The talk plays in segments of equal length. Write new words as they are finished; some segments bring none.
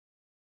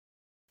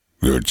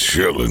You're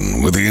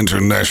chillin' with the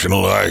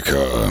international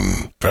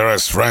icon,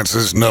 Paris,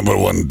 France's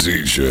 #1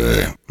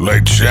 DJ,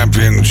 late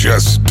champion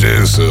Just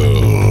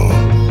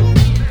Dizzle.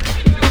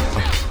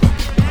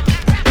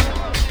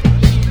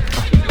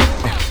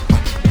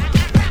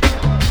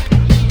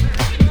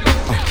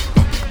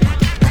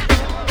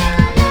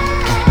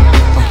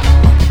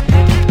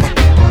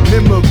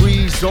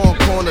 On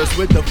corners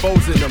with the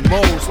foes and the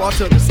moles. Walk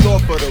to the store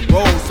for the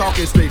rolls,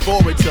 talking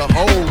straightforward to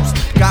hoes.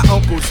 Got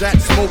uncles that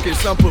smoking,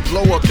 some put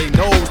blow up their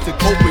nose to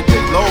cope with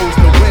their lows.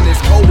 The wind is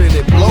cold and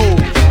it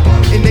blows.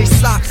 In they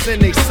socks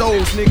and they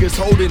soles, niggas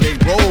holding they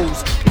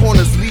rolls.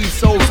 Corners leave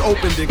souls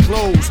open and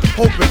closed,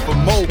 hoping for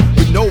more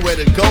with nowhere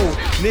to go.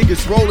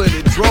 Niggas rolling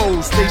in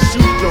droves, they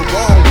shoot the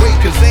wrong way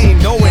cause they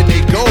ain't knowing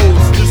they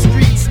goes. The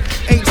streets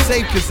ain't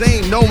safe cause they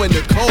ain't knowing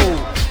the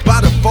code. By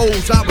the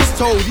foes, I was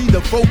told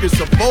either focus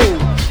or fold.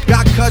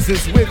 Got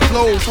cousins with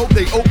flows, hope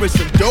they open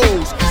some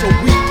doors. So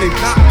we can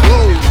not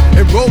close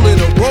and roll in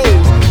the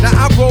rolls. Now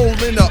I roll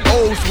in the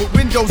O's with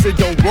windows that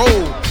don't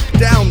roll.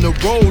 Down the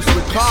roads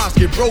with cars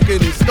get broken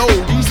and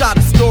stole. These are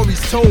the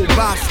stories told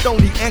by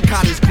Stony and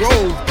Cottage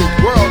Grove. The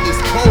world is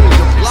cold,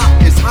 the block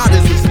is hot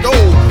as a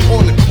stove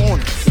on the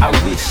corners. I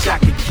wish I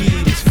could give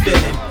you this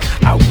feeling.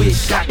 I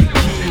wish I could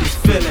give you this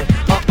feeling.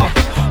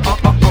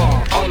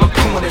 On the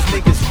corners,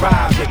 niggas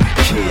robbing,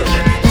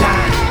 killing,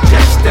 dying,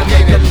 just to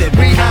make a living.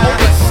 We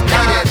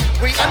overstated,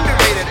 we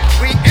underrated,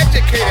 we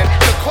educated.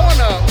 The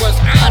corner was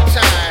our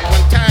time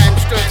when time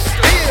stood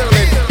still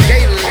and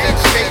gated and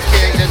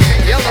shaking and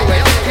yellow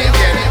and pink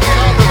and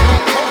all the wrong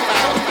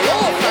profiles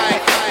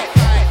glorified.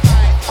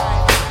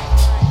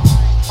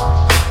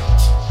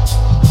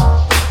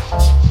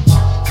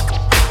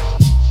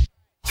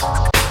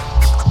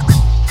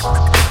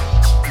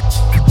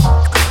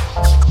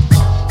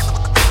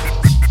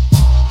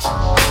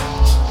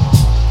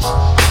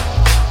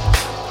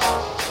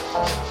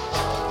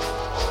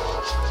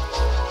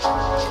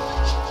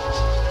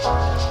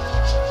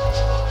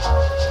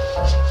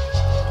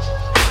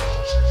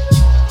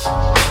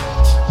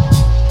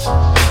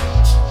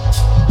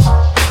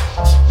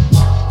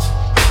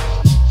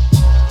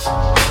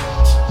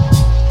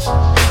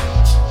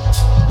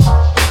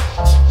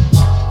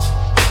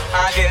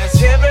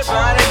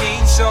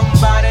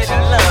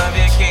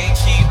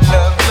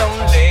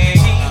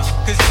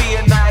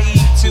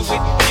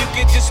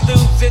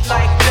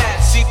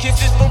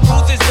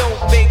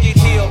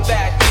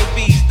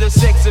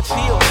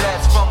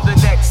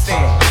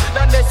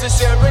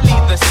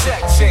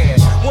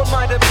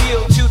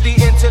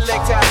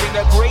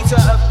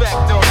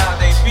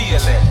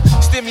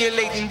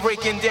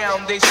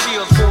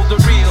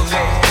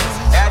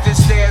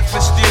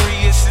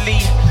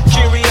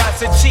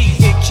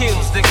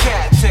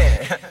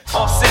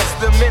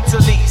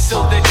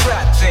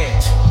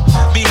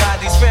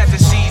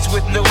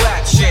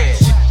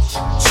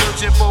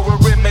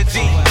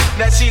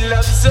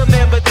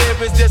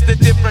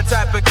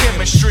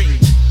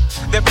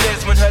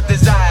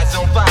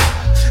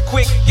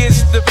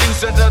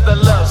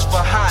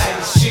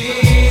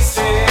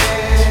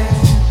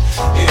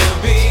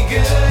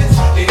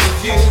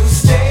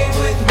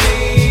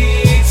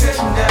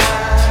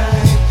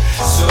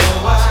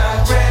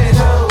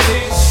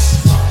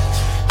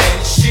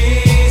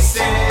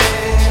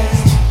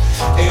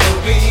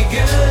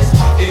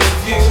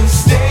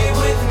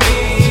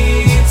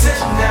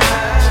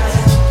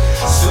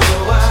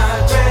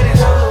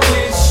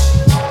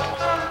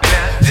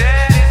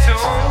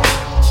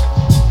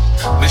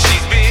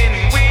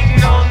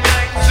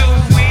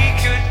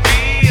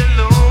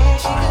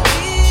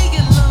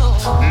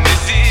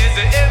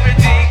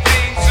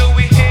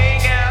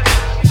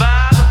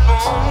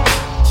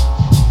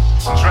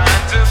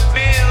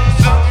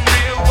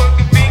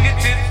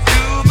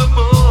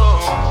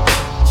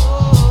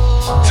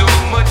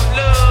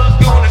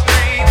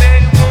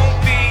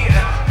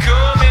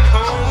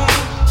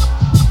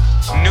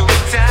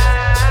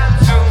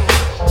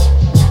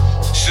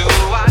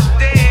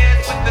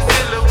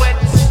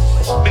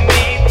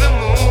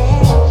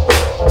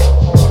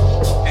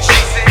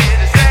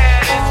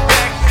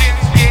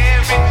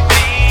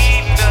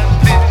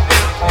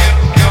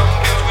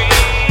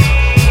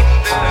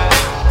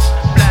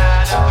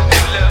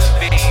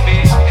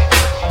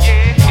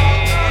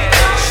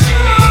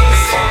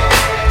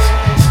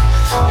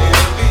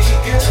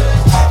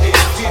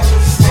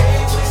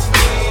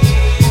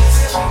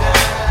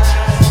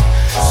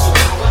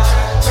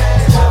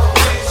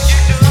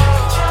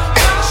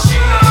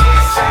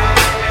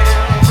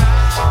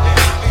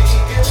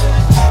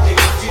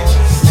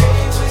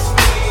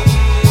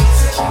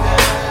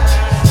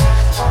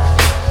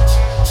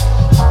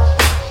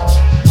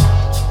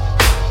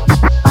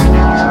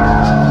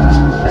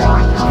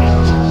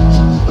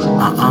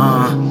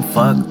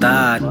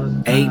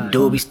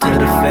 doobies to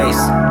the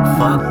face.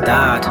 Fuck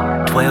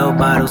that. 12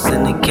 bottles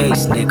in the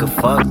case, nigga.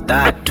 Fuck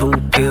that. 2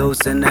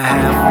 pills in the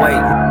halfway.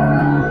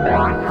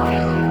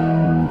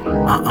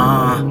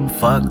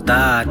 Fuck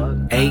that.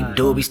 8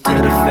 doobies to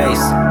the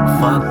face.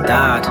 Fuck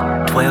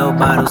that. 12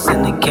 bottles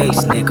in the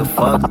case, nigga.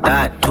 Fuck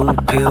that. 2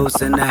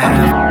 pills in the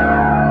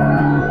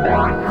half.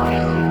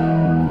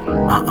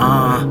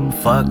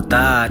 Fuck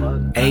that.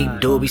 8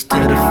 doobies to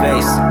the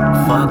face.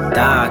 Fuck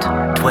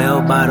that.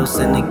 12 bottles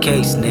in the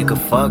case, nigga.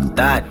 Fuck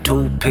that.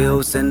 2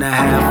 pills in the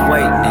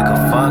halfway, nigga.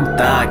 Fuck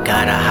that.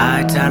 Got a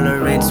high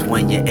tolerance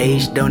when your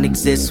age don't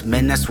exist.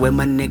 Man, I swear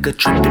my nigga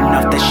tripping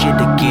off that shit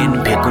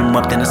again. Pick 'em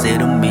up, then I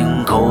set 'em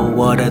in cold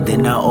water.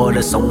 Then I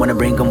order someone to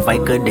bring 'em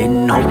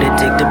Vicodin. Hope they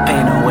take the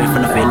pain away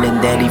from the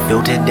feeling that he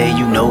feel today.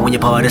 You know when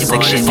you're part of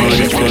section 8,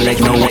 it feel like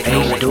no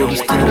 8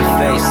 doobies to the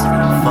face.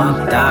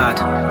 Fuck that.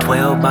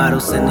 12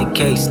 bottles in the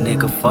case,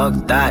 nigga. Fuck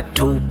that.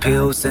 2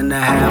 pills in the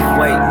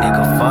halfway,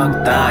 nigga.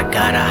 Fuck that.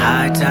 Got a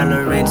high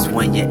tolerance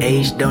when your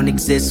age don't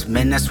exist.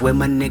 Man, I swear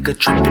my nigga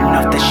tripping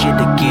off that shit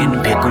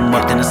again. Pick 'em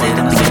up, then I set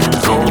 'em in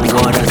cold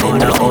water.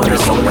 Then I order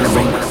someone to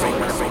bring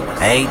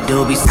 8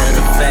 doobies to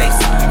the face.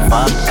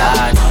 Fuck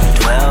that.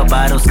 12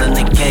 bottles in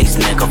the case,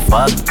 nigga.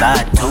 Fuck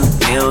that. 2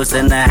 pills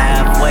in the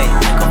halfway,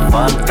 nigga.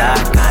 Fuck that.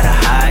 Got a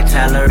high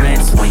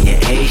tolerance when your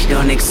age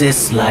don't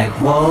exist. Like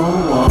whoa,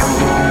 whoa,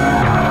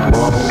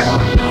 whoa, whoa,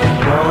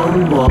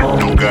 whoa.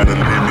 Don't got a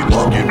limit,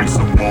 just give me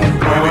some more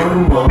credit.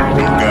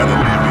 Don't got a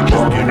limit,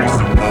 just give me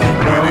some more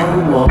credit.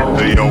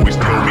 They always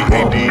tell me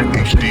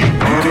ADHD,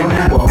 get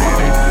it,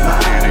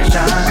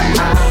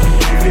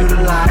 feel the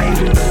light.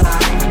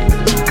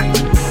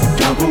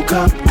 Double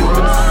cup,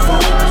 4,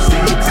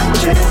 6,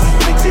 just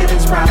mix it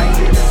and Sprite.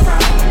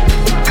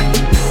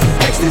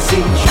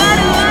 Ecstasy,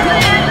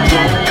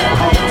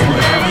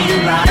 whatever you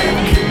like.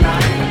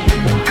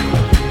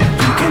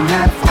 You can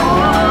have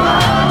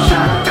all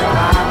shine.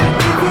 I'll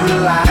give you the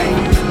light.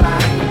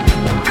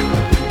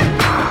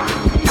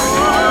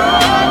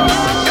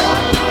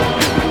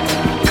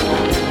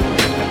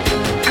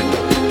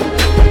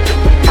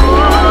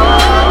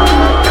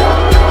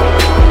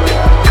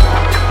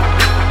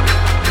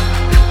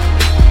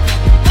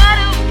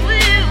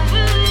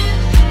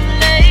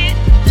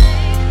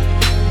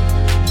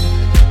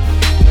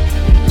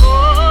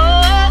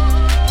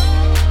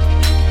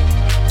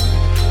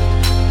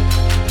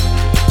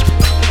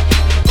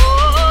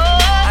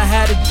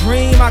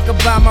 I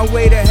could buy my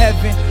way to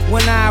heaven.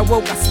 When I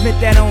awoke, I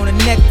spent that on a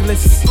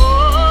necklace.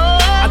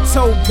 I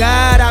told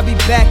God I'll be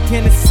back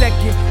in a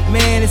second.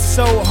 Man, it's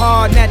so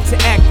hard not to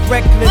act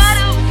reckless.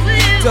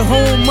 To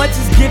whom much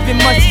is given,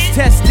 much is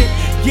tested.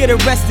 Get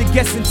arrested,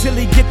 guess until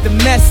he get the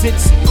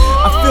message.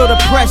 I feel the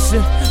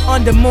pressure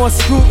under more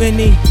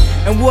scrutiny.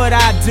 And what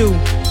I do,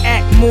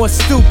 act more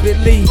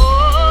stupidly.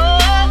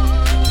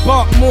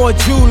 Bought more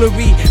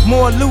jewelry,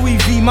 more Louis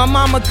V. My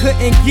mama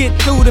couldn't get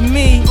through to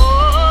me.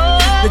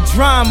 The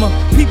drama,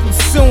 people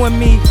suing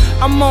me.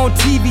 I'm on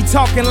TV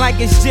talking like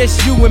it's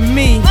just you and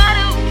me.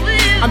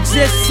 I'm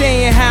just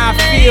saying how I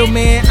feel,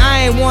 man.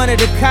 I ain't one of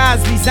the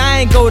Cosbys,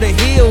 I ain't go to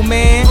Hill,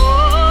 man.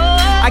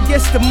 I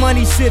guess the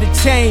money should've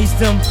changed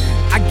them.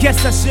 I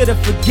guess I should've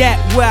forgot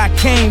where I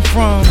came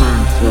from.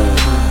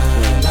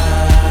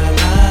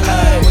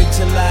 Wait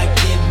till I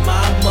get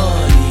my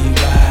money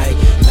right.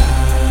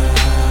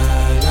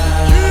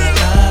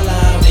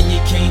 Then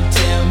you can't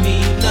tell me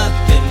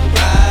nothing,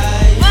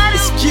 right?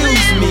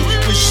 Excuse me,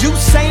 was you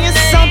saying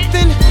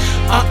something?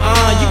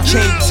 You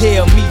can't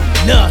tell me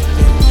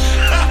nothing.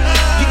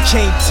 You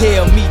can't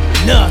tell me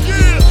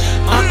nothing.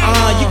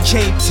 You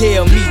can't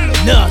tell me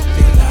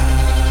nothing.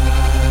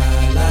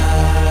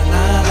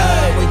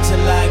 Wait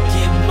till I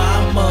get my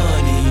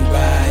money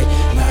right.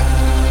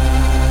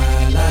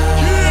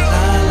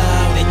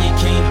 Then you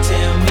can't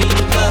tell me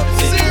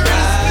nothing,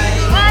 right?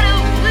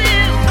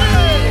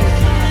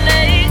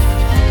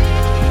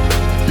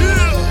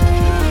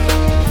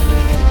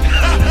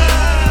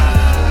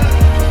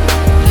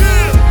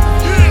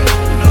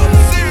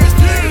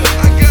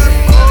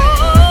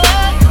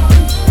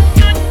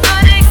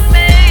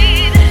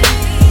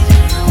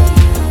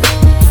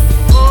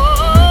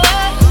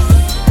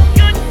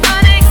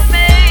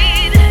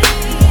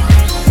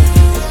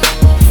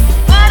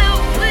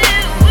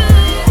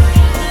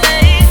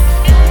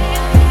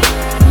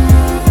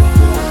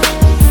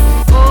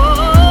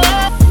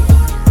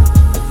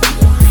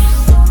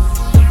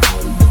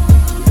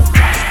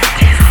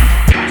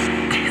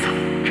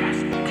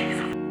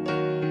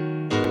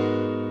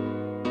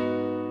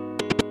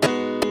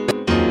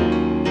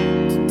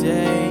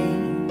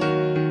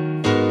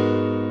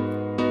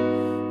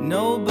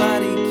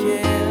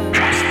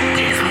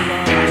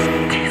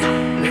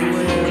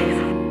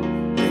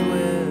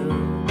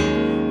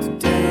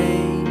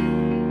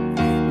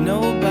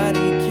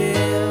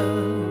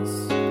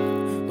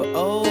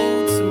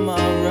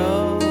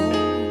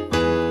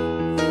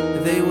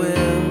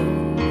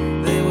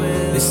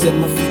 said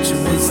my future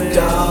is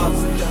dark.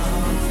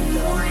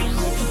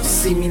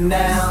 See me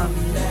now,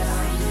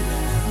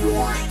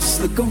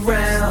 just look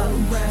around.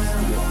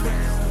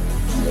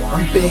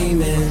 I'm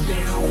beaming.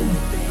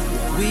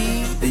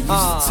 They used to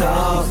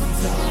talk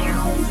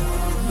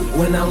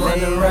when I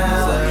run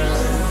around.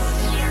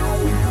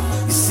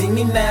 You see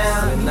me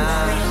now,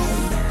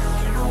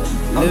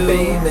 I'm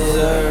beaming.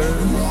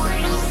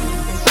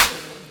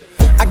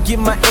 I get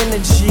my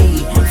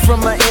energy from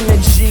my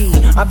energy.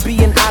 I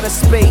be in outer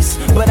space,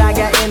 but I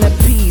got inner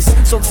peace.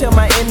 So tell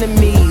my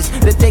enemies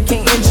that they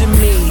can't injure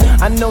me.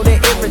 I know that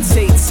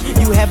irritates,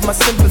 you have my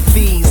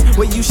sympathies.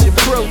 Well, you should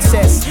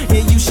protest,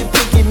 yeah, you should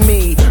pick at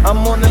me.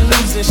 I'm on a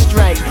losing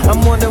strike,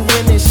 I'm on a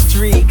winning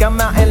streak. I'm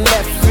out in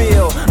left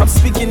field, I'm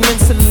speaking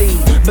mentally,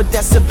 but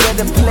that's a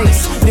better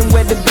place than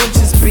where the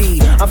benches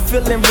be. I'm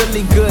feeling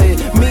really good,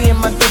 me and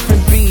my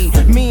different beat,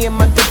 me and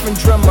my different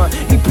drummer.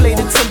 He played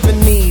the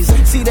timpanis,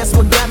 see that's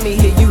what got me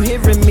here, you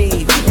hearing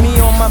me. Me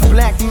on my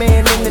black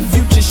man in the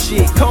future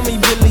shit, call me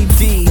Billy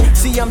D.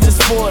 See, I'm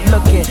just forward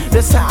looking,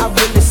 that's how I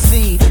really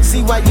see.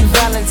 See why you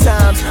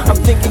Valentine's, I'm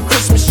thinking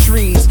Christmas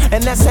trees,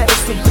 and that's how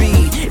this would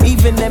be.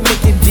 Even at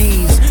Mickey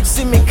D's,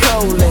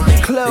 semicolon,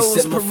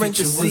 close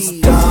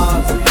parentheses.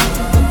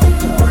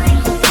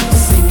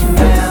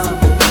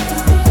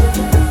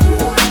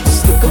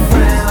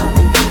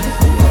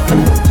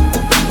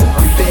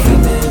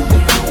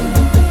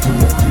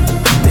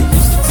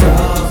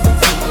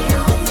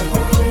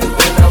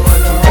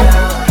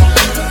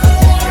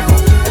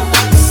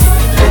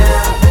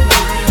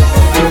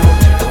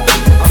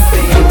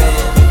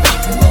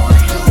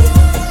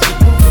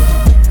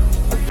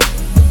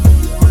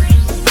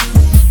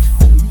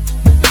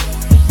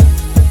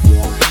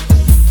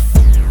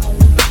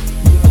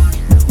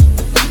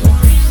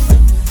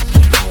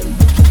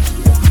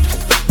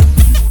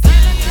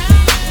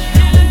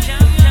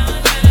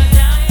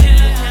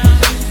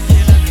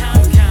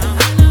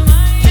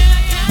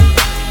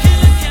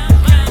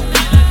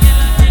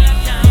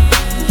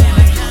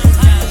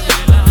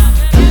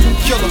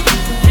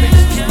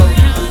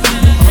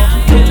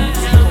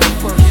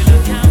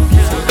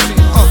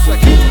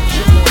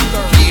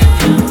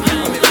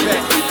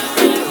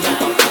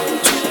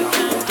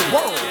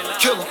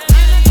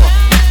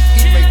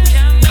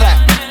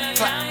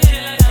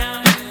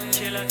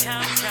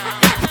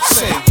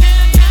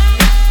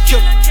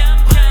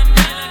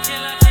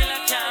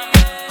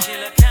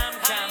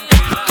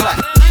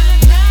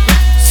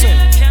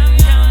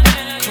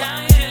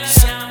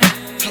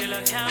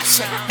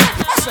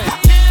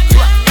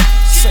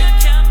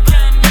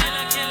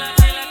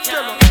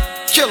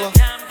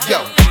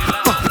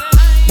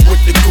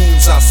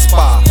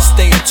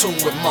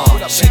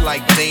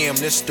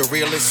 The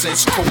realest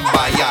since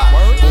Kumbaya.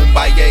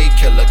 Boombaye,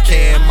 Killer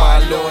Cam,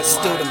 my lord.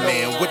 Still the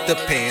man with the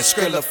pen,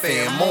 Skrilla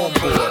fam on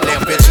board.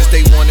 Damn bitches,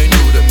 they wanna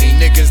new to me.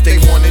 Niggas, they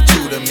wanna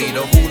do to me.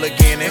 The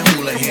hooligan and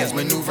hula hands,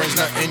 maneuvering's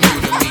nothing new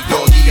to me.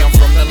 Doggy, I'm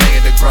from the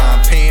land of grime.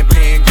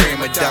 Pan,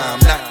 gram a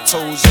dime. Not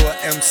toes or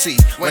MC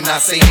when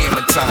I say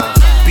hammer time.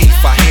 Beef,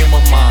 I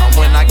hammer mine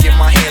when I get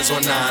my hands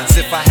on nines.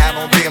 If I had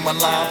on Bama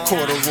line,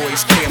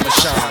 corduroys, camera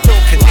shine.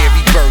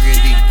 Canary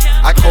burgundy,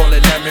 I call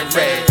it lemon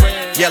red.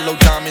 Yellow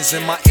diamonds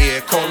in my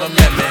ear, call them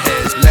lemon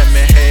heads.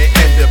 Lemon head,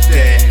 end up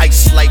dead.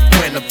 Ice like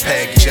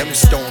Winnipeg,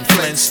 gemstone,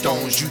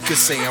 Flintstones. You could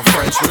say I'm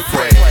friends with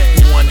Fred.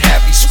 You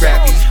unhappy,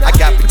 scrappy, I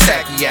got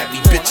Pataki at me.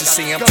 Bitches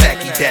say I'm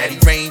tacky, daddy.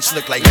 Range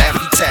look like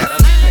Laffy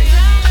Taffy.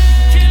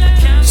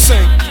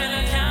 Sing,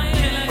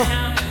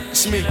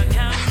 it's me.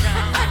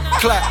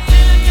 Clap.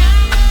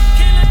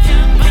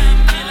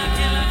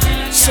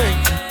 Sing,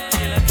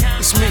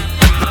 it's me.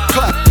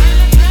 Clap.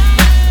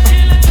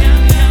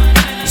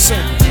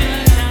 Sing.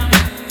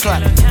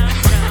 Clap,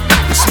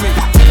 it's me.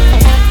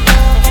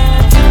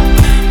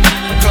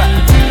 Clap,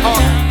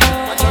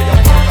 I know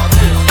y'all know about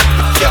this.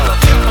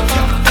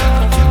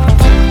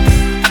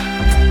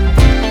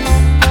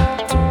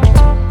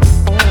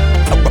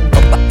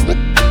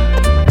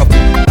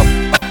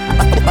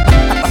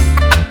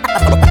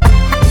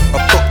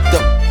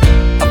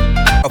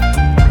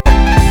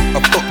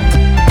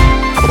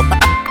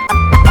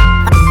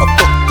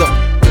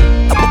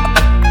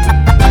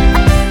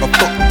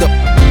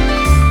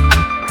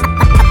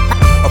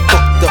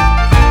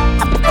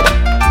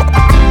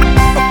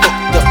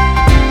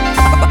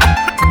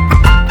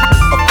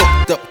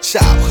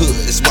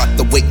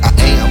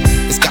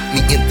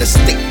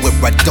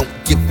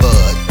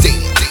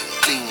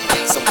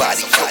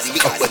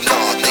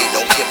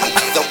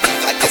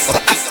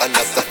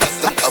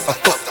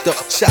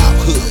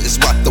 Childhood is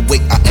what the way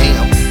I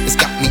am. It's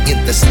got me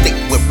in the state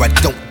where I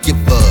don't give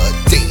a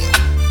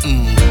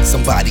damn.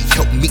 Somebody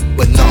help me,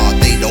 but nah,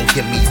 they don't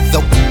hear me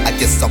though. I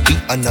guess I'll be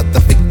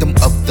another victim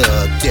of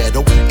the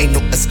ghetto. Ain't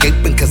no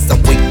escaping cause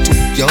I'm way too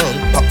young.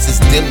 Pops is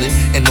dealing,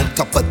 and on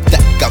top of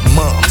that got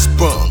mom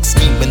sprung,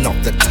 scheming off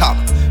the top.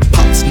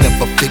 Pops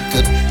never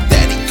figured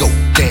that he'd go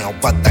down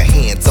by the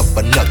hands of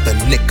another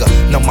nigga.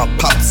 Now my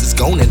pops is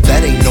gone and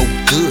that ain't no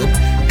good.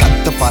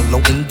 To follow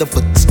in the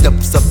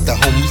footsteps of the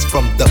homies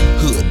from the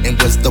hood. And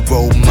was the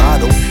role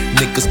model.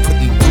 Niggas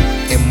putting blue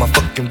in my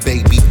fucking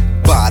baby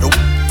bottle.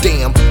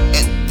 Damn,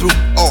 and through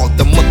all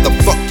the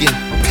motherfucking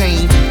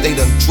pain, they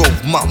done drove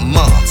my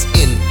mom's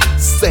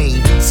insane.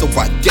 So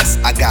I guess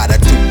I gotta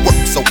do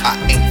work, so I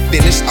ain't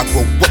finished. I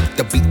grow up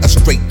to be a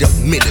straight up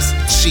menace.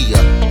 Chia.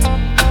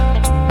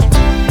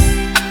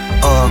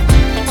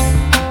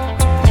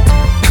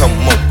 Come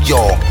on,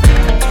 y'all.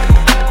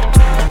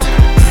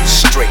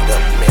 Straight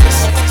up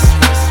menace.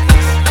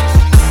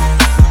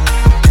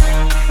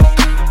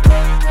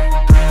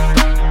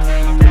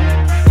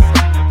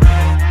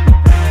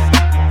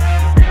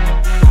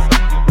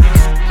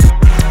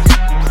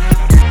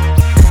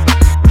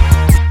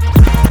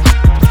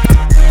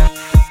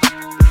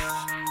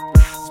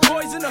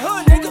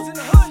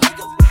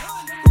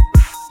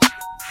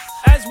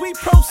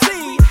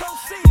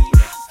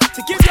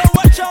 to give y'all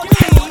what y'all need.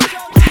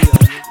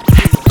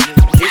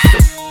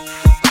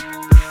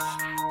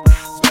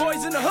 It's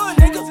boys in the hood,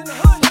 niggas.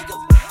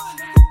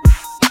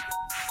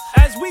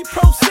 As we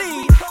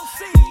proceed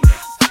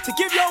to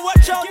give y'all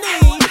what y'all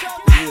need.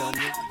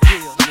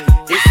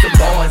 It's the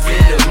boys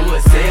in the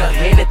hood, sell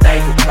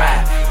anything for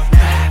pride.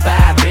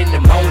 5 in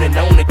the morning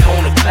on the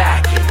corner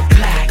clocking.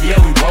 Yeah,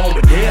 we wrong,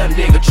 but damn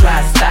nigga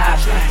try to stop.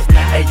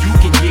 And you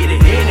can get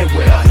it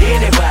anywhere,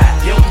 anywhere.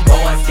 Them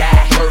boys got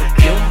hurt,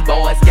 them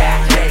boys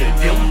got paid,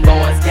 them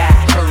boys got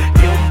hurt,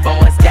 them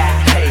boys got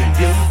paid,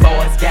 them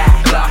boys got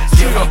clocked,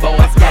 them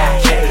boys got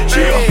paid,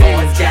 them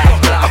boys got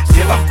clocked,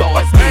 them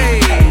boys got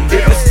paid.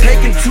 If it's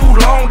taking too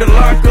long to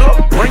lock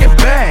up, bring it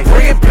back,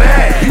 bring it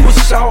back. You was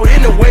short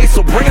anyway,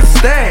 so bring a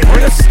stack,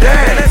 bring a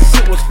stack. That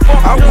shit was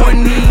fucked. I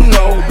wouldn't even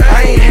know.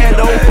 I ain't had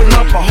to open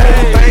up a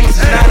whole thing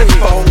since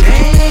 94.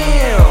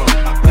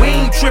 Damn. We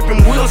ain't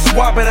tripping, we'll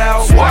swap it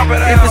out.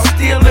 If it's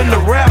still in the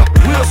rap,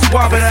 we'll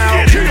swap it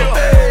out.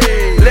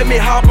 Hey, let me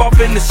hop off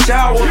in the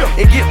shower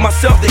and get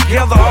myself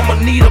together. I'ma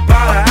need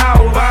about an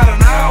hour.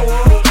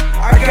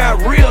 I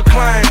got real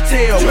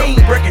clientele. We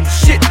ain't breaking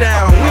shit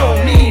down. We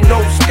don't need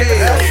no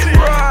scale.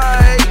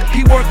 Right.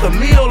 He worth a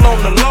meal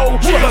on the low.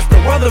 Plus the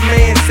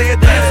weatherman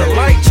said there's a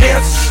light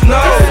chance of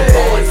snow.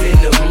 Boys in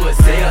the hood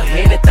sell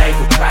anything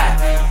for pride.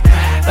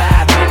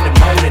 5 in the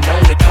morning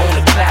on the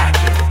corner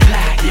clocking.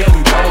 Yeah,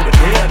 we wrong, but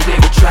damn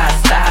nigga try to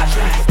stop.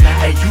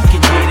 And you can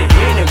get it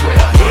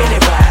anywhere,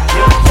 anywhere.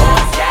 Them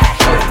boys got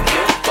hurt,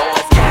 them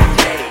boys got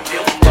paid,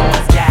 them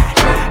boys got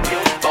hurt,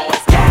 them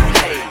boys got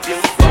paid, them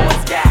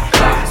boys got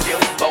clocked,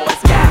 them boys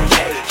got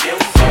paid, them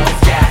boys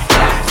got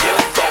clocked,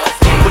 them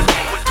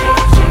boys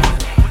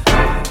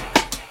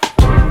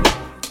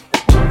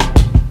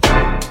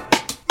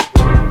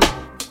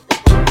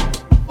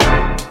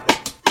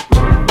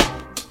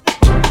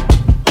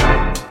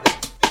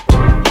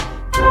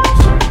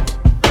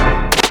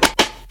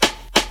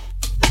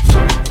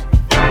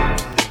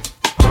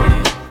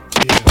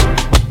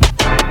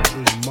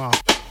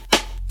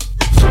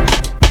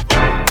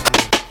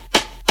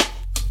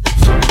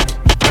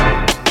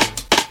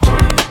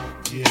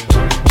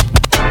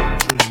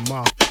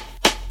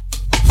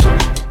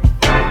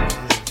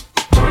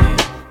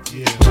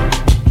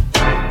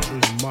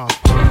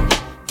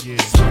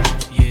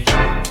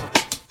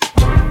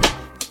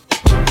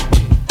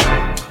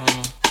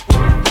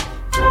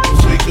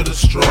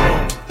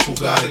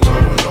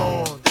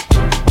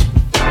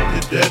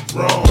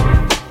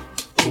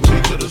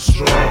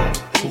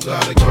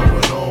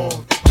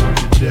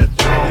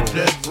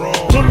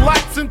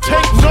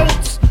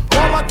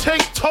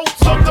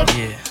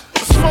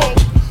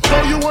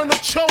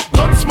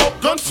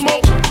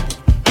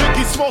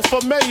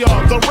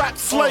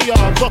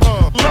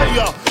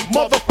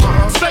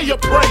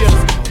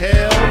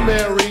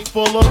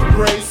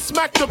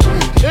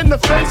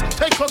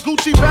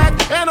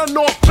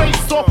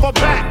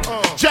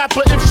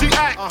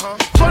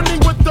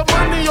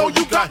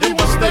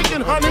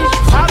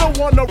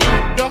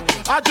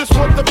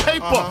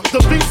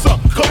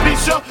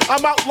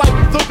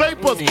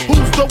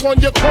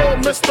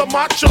Mr.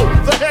 Macho,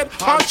 the head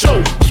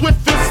honcho, swift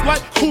fist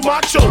like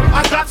Kumacho.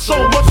 I got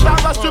so much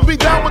style, I should be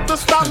down with the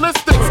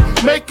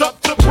stylistics. Make up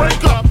to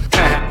break up,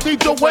 need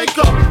to wake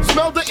up.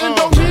 Smell the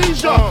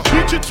Indonesia,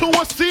 beat you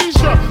to a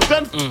seizure.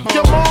 Then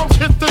your mom's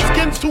hit the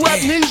skins to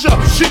amnesia.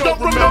 She don't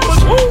remember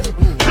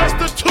just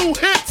the 2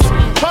 hits.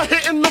 Her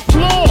hitting the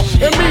floor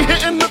and me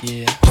hitting the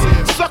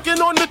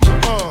sucking on the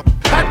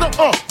had the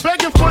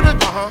begging for the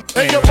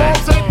and your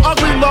mom's ain't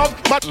ugly, love.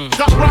 My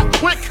got rock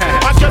quick.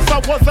 I guess I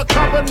was a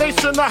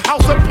combination of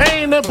House of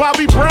Pain and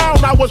Bobby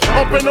Brown. I was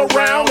pumping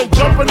around and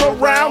jumping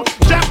around.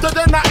 After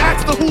then I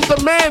asked her who's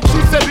the man.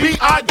 She said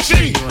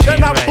B.I.G.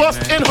 Then I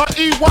bust in her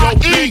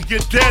E.Y.E. You're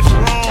dead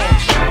wrong.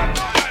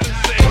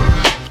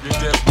 You're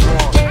dead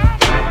wrong.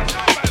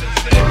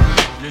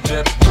 You're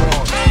dead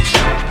wrong.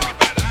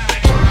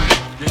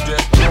 You're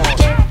dead wrong.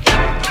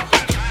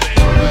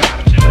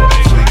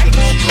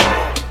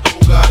 Who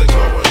got it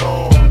going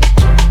on?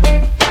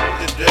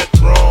 You're dead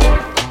wrong.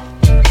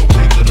 The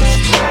weak of the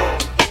strong.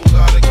 Who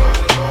got it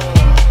going on?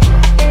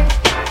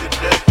 You're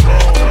dead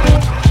wrong.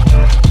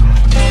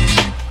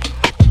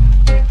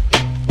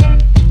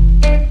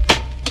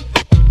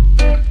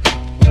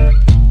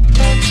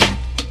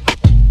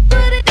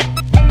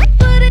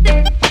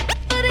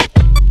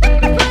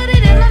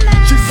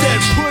 She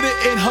said put it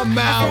in her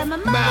mouth.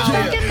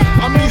 Yeah.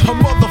 I mean her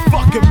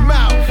motherfucking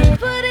mouth.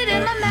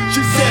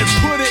 She said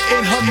put it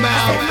in her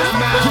mouth.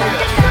 Yeah.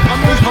 I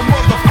mean her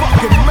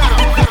motherfucking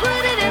mouth.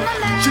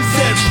 She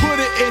said put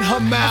it in her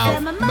mouth.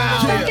 Yeah.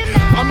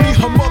 I mean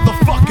her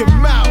motherfucking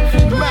mouth.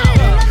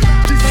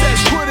 She said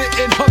put it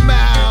in her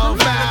mouth.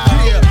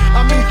 Yeah.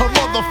 I mean her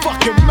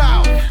motherfucking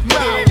mouth.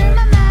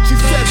 She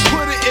said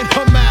put it in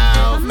her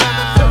mouth.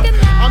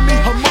 I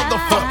mean her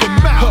motherfucking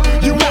mouth.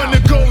 You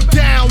wanna go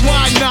down?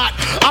 Why not?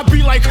 I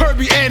be like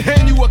Herbie and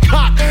hand you a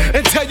cock.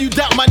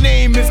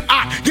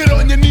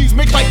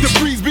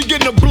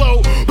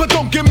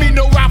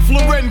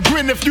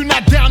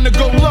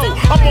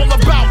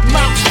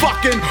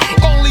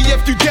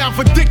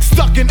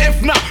 sucking.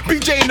 If not,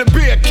 BJ in the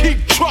beer,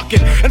 keep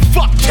trucking. And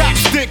fuck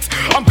chapsticks,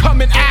 I'm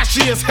coming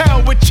ashy as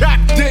hell with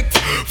chapsticks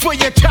for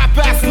your chap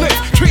ass lips.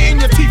 Treating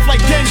your teeth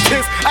like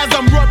dentists as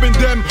I'm rubbing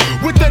them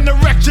with an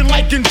erection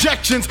like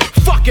injections.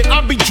 Fuck it,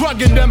 I'll be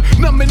drugging them,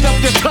 numbing up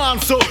their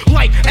tonsil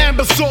like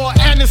Ambisor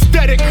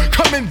anesthetic,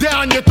 coming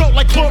down your throat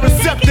like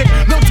chloroseptic.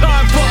 No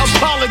time for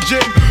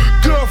apology,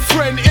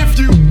 girlfriend, if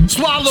you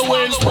swallow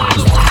it.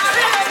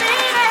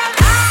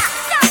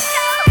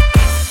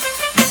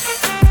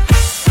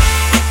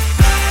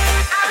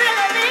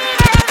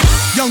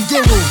 Young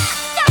Guru,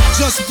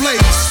 Just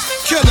Blaze,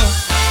 Killer,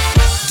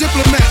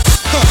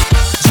 Diplomats,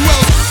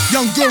 Jewel.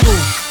 Young Guru,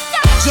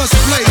 Just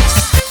Blaze,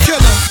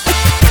 Killer,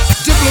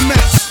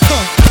 Diplomats,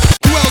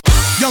 Jewel.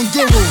 Young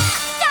Guru,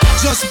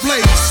 Just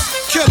Blaze,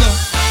 Killer,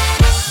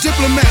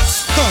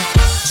 Diplomats,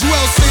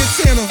 Joel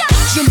Santana,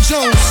 Jim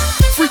Jones,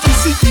 Freaky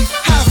Zeke,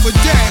 half a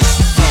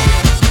dash,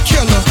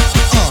 Killer,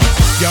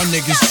 y'all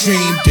niggas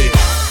dreamed it,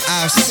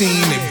 I've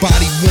seen it,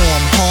 body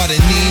warm, heart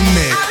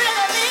anemic,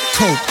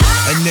 coke,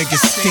 a nigga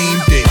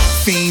steamed it,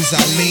 fiends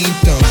I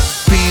leaned them,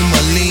 beam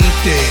I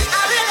leaned it,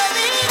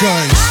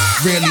 guns,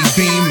 really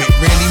beam it,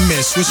 really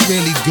miss, what's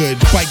really good,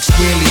 bikes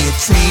really a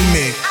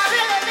team it,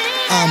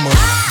 I'm a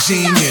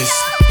genius,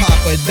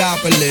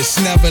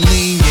 Papadopoulos, never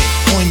lenient,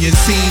 on your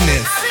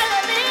zenith.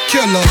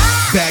 Killer,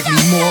 bag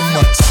me more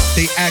mutts.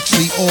 They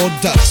actually all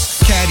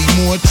ducks. Caddy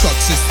more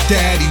trucks. It's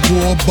daddy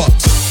war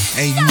bucks.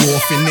 And you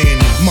off and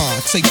Annie. Ma,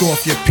 take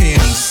off your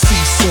panties.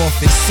 See soft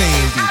and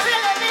sandy.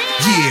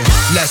 Yeah,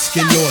 let's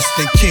get lost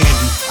in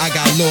candy. I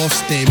got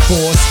lost in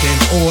Boston,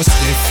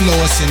 Austin,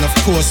 Flossin, of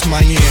course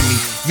Miami,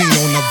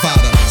 Reno,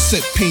 Nevada.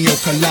 Sip pina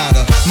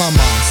colada.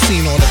 Mama,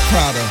 seen all the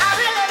Prada.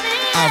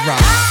 I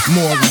rock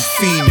Maury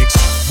Phoenix.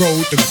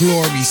 Road to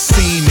glory,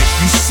 seen it.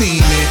 You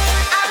seen it.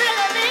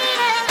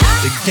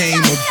 The game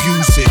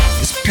abuse it,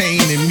 it's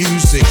pain and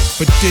music.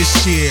 But this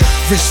year,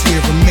 wristwear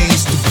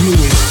remains the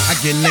bluest. I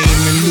get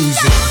lame and lose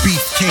it.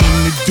 Beef came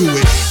to do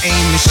it,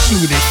 aim to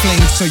shoot it.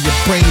 Flames till your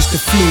brain's the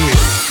fluid.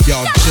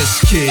 Y'all just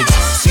kids,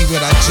 see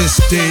what I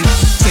just did?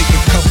 Take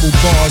a couple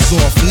bars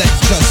off, let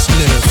just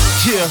live.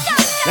 Yeah,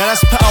 now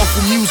that's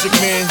powerful music,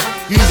 man.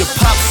 You need to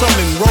pop some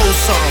and roll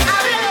some.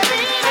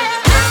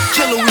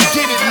 Killer, we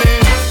did it, man.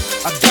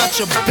 I got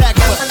your back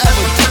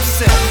forever,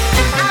 Dipset.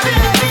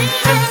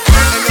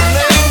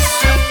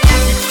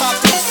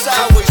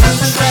 Sideways and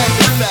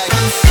dragging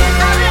faggots.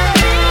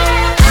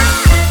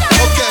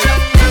 Okay,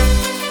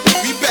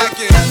 we back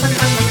in.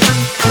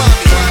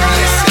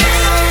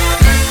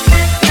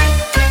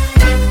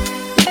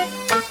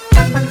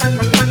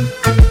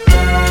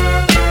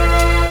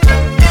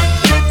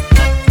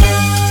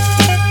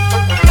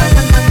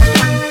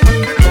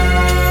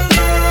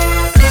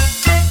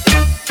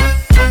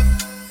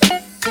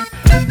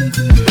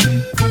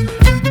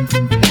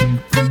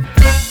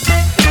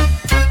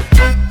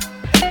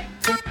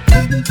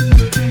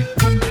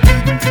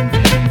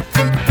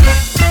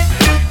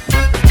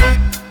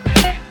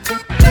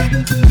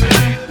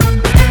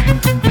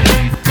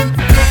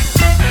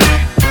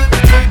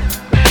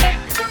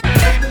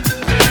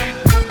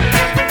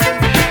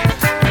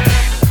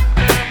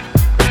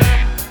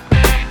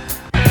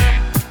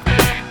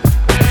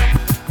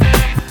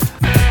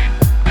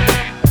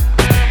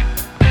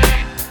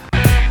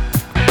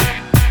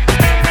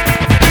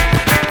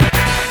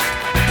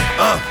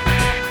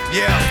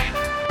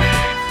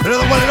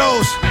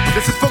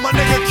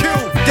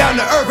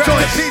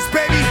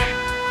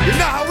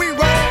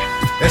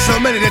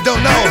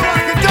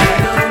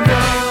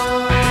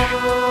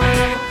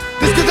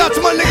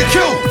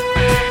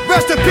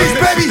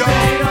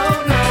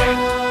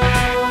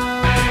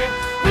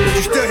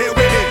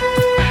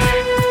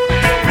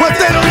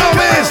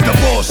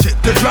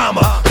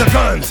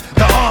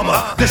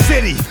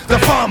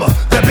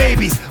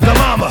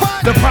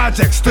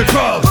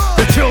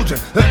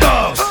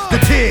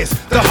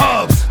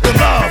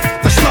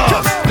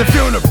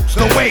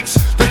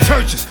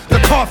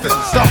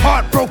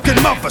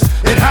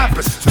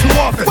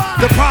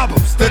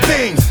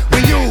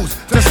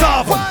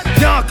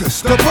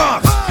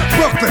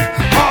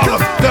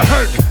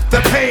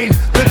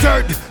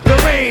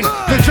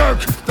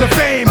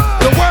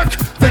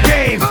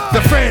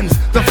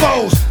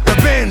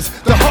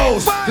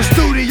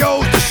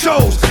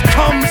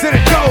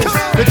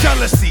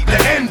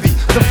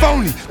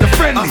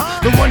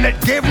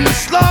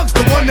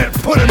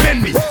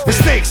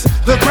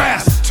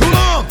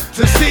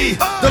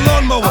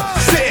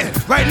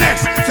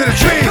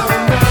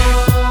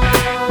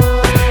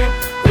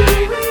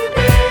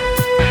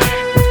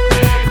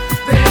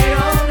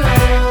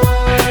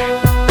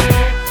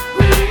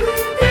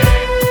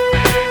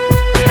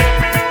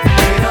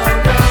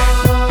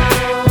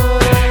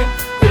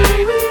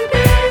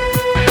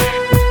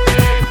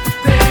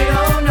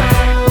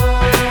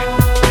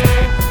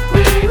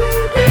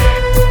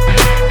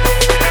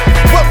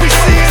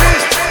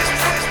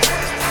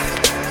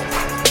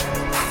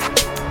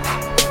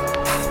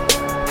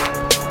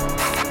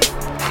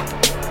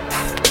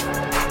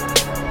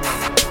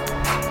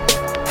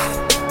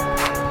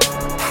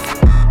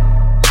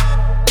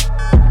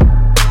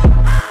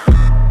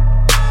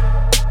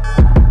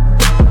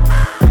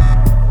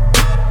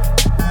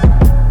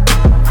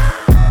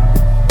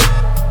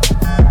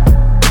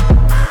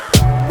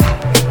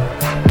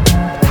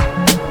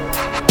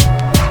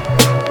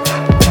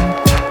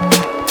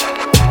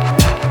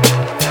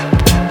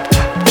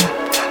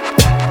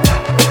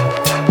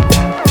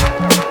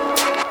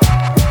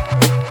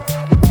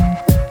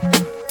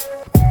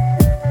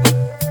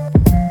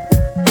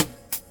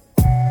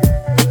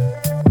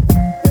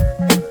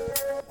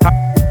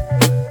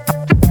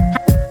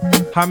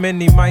 How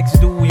many mics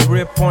do we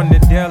rip on the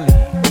deli?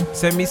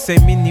 Say me say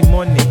mini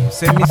money.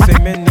 Say me say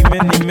many.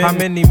 How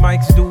many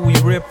mics do we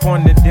rip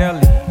on the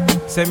deli?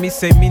 Say me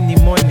say mini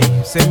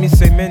money. Say me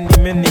say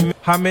many.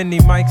 How many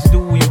mics do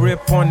we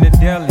rip on the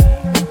deli?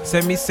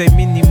 Say me say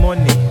mini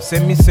money.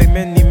 Say me say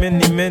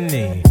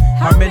many.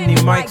 How many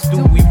mics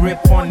do we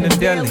rip on the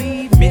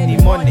deli? Mini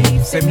money.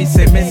 Say me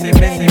say many.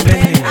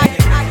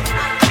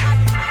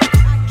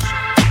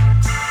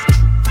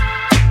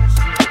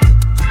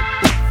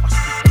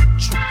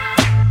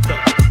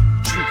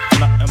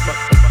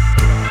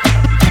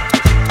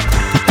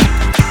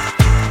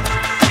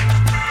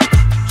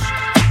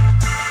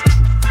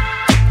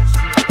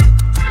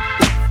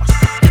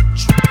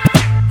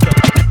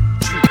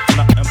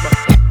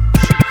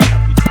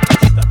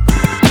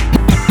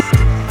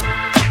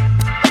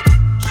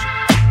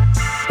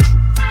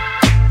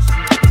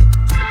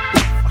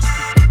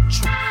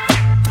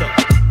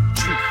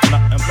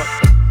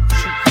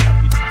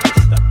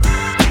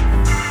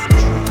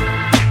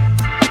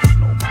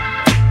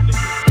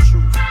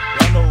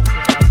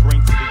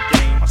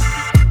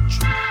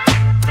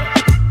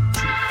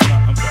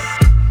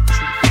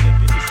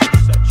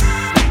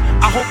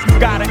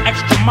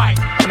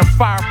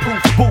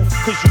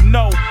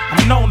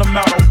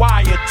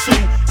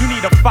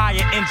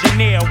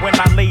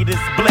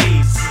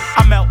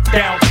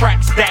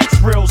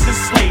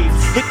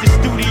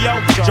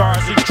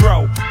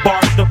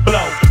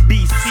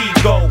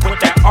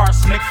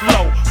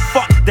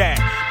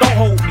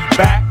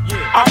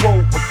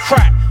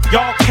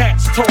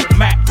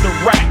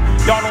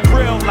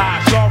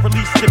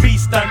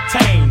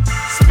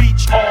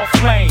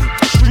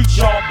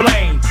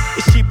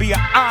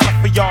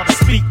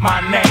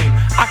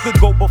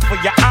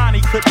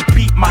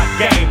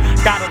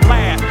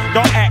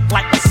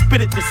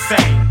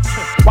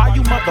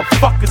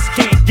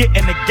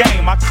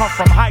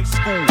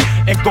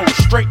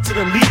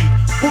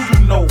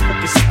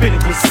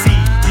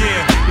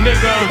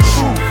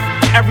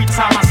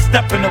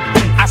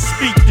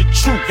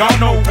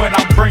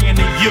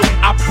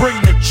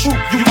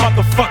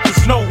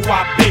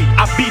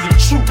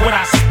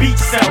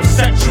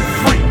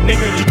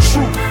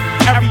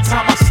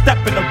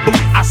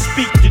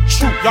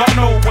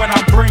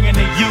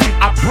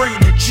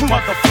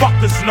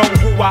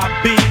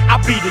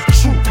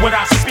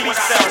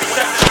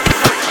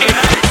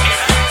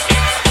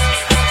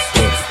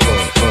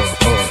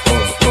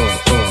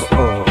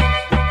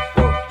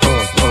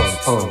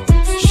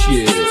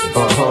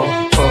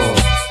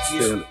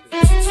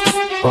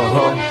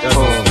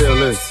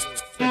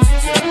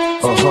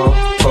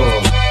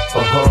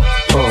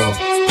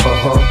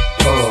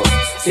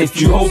 If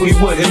you hope we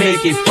wouldn't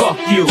make it, fuck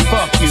you.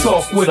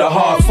 Talk with a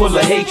heart full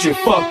of hatred,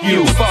 fuck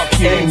you.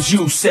 And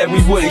you said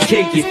we wouldn't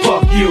cake it,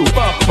 fuck you.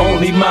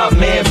 Only my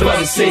man,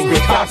 blood is sacred,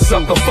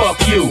 cocksucker,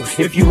 fuck you.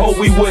 If you hope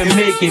we wouldn't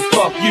make it,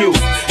 fuck you.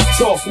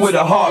 Talk with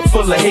a heart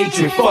full of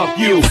hatred, fuck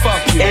you.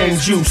 And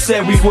you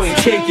said we wouldn't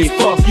cake it,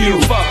 fuck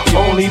you.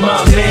 Only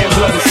my man,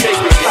 blood is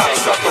sacred,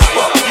 cocksucker,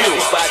 fuck you.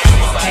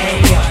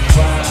 Hey young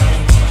world,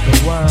 the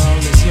world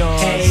is yours.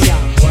 Hey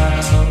young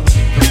world,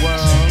 the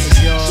world is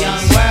yours.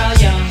 Young world,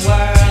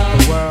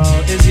 the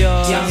world is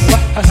yours. Young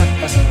world,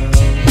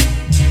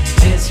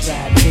 this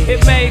rap here.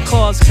 It may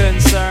cause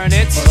concern,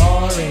 it's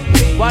boring.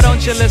 Why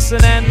don't you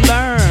listen and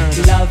learn?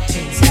 Love,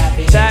 peace,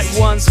 happiness. That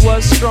once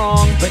was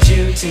strong, but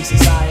due to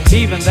society,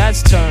 even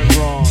that's turned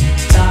wrong.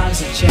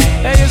 Times have changed.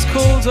 Hey, it's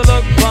cool to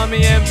look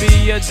bummy and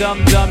be a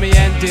dumb dummy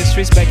and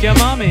disrespect your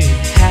mommy.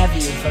 Have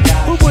you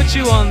forgotten who put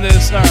you on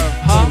this earth,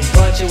 huh? Who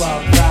brought you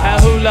out proud?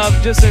 And who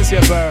loved you since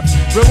your birth?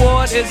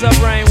 Reward is a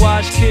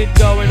brainwashed kid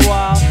going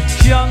wild.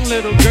 Young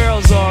little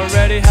girls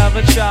already have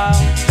a child.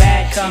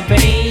 Bad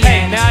company.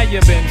 Hey, now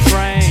you've been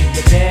framed.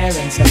 Your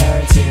parents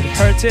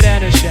hurted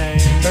and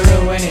ashamed for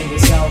ruining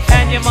yourself.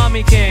 And your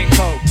mommy can't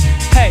cope.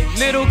 Hey,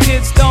 little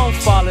kids don't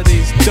follow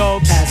these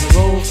dopes. As a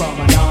rule from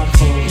a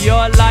non-fool.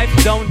 Your life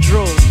don't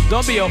drool.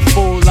 Don't be a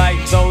fool like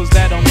those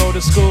that don't go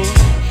to school.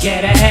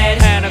 Get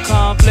ahead and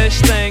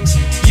accomplish things.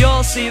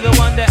 You'll see the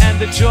wonder and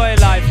the joy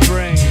life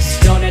brings.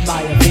 Don't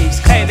admire these.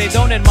 Hey, they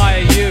don't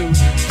admire you.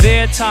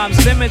 Their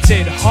time's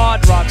limited,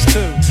 hard rocks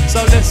too.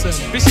 So listen,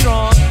 be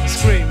strong,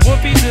 scream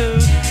whoopee-doo.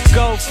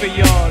 Go for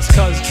yours,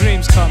 cause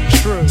dreams come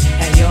true.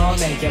 And you'll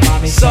make your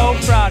mommy so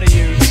proud of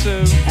you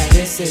too. And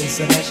this is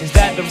a message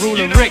that the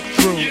ruler Rick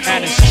threw,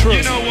 and it's true.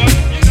 You know what?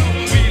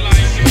 We like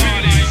to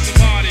party.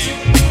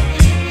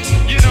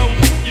 You know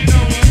what? We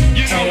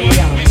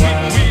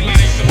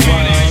like to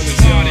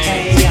party.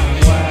 Hey, young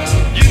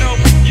world. You know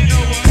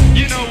what?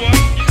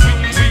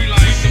 We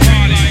like to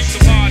party.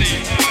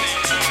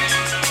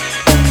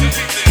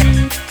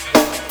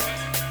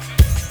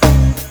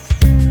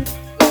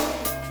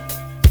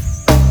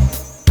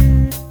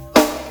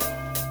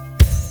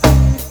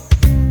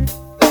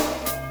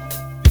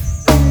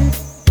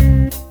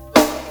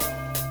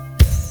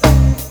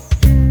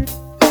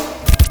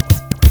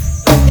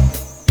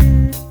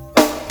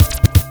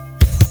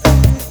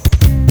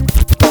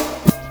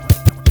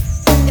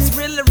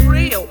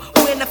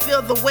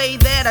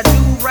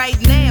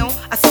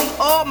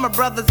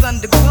 brothers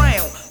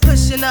underground.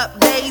 Pushing up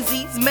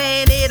daisies,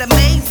 man, it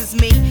amazes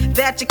me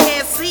that you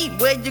can't see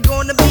where you're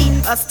gonna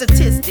be. A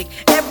statistic,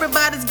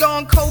 everybody's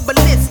gone cold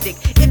ballistic.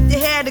 If you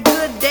had a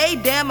good day,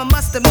 damn, I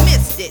must have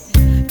missed it.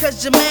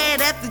 Cause you're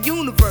mad at the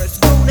universe.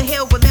 Go to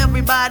hell with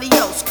everybody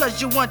else,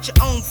 cause you want your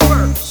own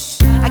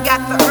first. I got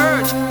the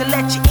urge to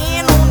let you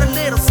in on a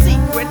little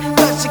secret,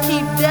 cause you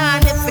keep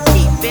dying if you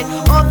keep it.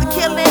 All the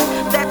killing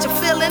that you're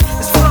feeling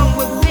is from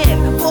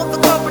within. Pull the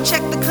cover,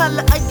 check the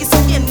color of your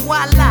skin.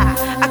 Why lie?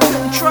 I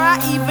couldn't try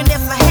even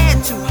if I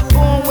had to.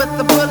 Born with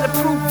a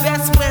bulletproof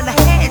vest when I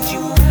had you.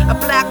 A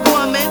black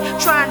woman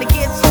trying to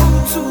get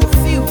through to a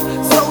few,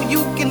 so you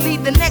can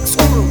lead the next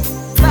crew.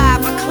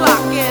 5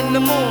 o'clock in the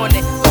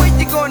morning, where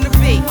you gonna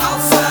be?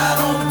 Outside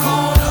on the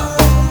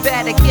corner.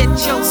 Better get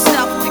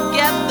yourself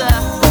together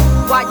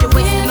while you're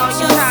wasting all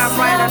your time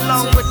right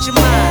along with your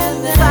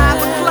mind.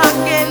 5 o'clock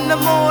in the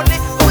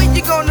morning, where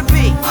you gonna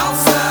be?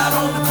 Outside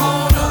on the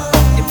corner.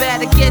 You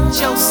better get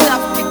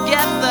yourself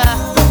together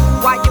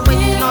while you're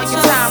wasting all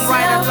your time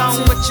right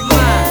along with your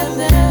mind.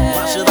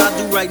 Why should I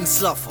do right and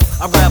suffer?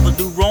 I'd rather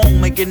do wrong,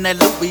 making that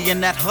loot,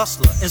 being that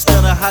hustler.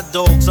 Instead of hot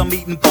dogs, I'm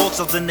eating pork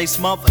chops and they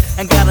smothered.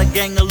 And got a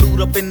gang of loot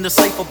up in the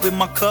safe, up in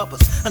my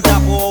cupboards. On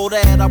top of all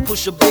that, I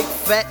push a big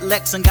fat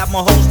Lex and got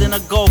my host in a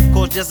golf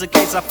course just in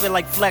case I feel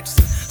like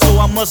flexing. So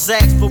I must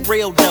ask for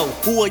real though,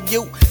 who are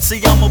you?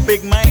 See, I'm a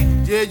big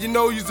man. Yeah, you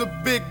know you's a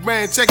big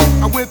man. Check it,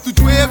 I went through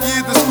 12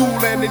 years of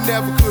school and they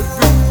never could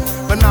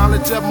reach. My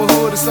knowledge of my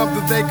hood is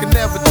something they can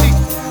never teach.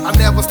 I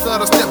never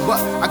stutter step, but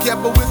I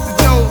kept up with the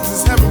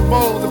Joneses,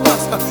 herringbones and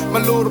plus my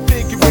little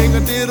pinky ring.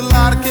 I did a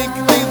lot of kinky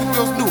things the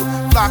girls knew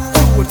it. Flock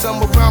to it, some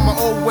around my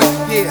old way.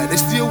 Yeah, they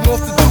still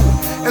want to do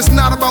it. It's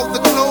not about the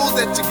clothes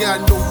that you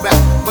got no back,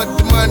 but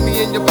the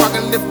money in your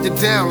pocket lift you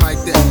down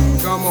like that.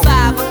 Come on.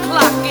 5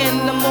 o'clock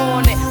in the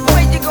morning,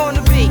 where you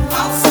gonna be?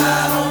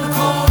 Outside on the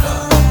corner.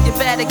 You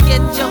better get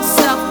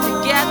yourself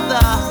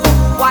together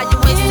while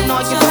you're wasting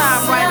all your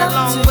time right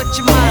along with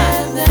your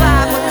mind.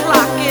 5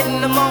 o'clock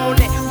in the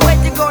morning, where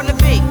you gonna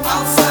be?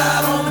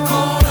 Outside on the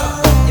corner.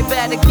 You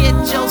better get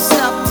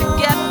yourself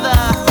together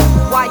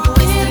while you're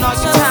wasting all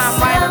your time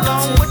right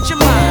along with your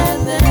mind.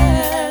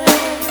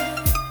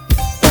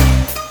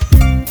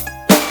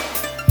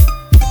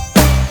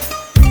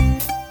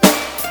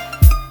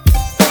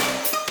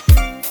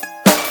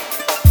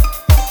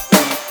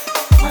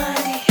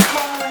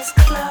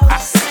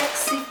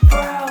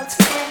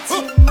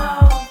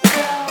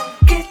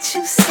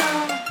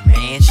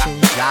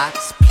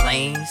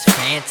 Planes,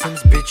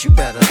 phantoms, bitch, you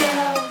better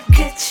go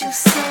get you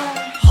some.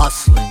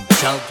 Hustling,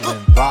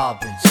 juggling,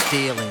 robbing,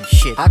 stealing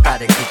shit. I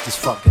gotta get this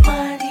fucking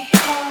money,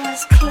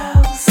 cars,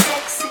 clothes,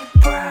 sexy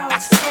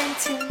bros,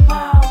 plenty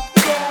more.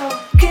 Go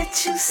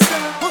get you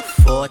some.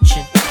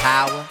 Fortune,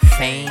 power,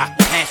 fame,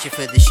 passion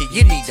for the shit.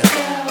 You need to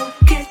go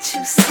get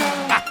you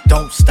some.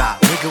 Don't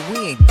stop, nigga,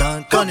 we ain't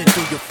done gunning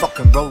through your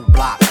fucking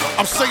roadblock.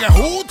 I'm saying,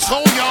 who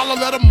told y'all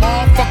to let a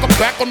motherfucker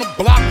back on the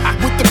block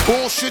with the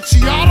bullshit?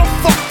 Y'all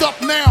done fucked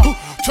up now.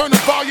 Turn the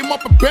volume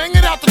up and bang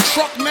it out the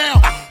truck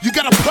now. You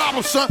got a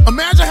problem, son?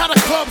 Imagine how the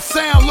club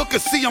sound. Look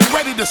and see, I'm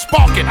ready to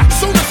spark it.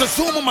 Soon as I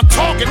zoom on my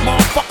target,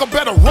 motherfucker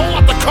better roll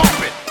out the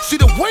carpet. See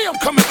the way I'm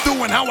coming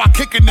through and how I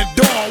kick in the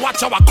door.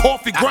 Watch how I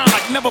coffee grind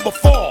like never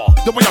before.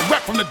 The way I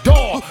rap from the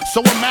door,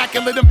 so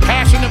immaculate and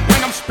passionate.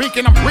 When I'm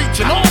speaking, I'm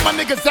reaching all my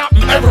niggas out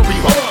in every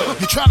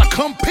hood. You tryna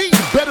compete,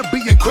 you better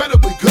be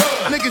incredibly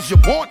good. Niggas, you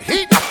want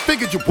heat? I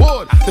figured you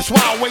would. That's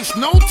why I waste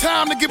no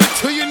time to give it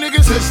to you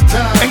niggas this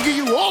time, and give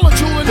you all the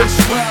jewelry this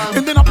round.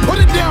 And then I put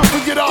it down for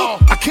you all.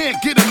 I can't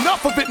get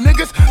enough of it,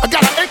 niggas. I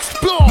gotta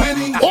explore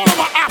all of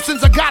my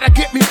options. I gotta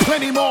get me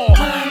plenty more.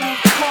 Money,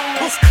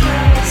 cars,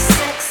 clothes,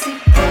 sexy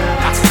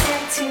bros,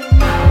 plenty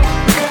more.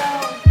 Go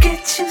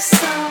get you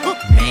some.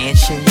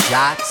 Mansions,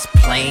 yachts,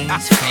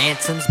 planes,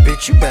 phantoms,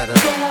 bitch, you better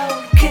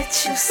go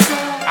get you some.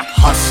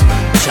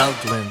 Hustling,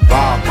 juggling,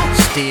 robbing,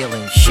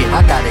 stealing shit.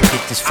 I gotta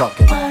get this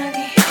fucking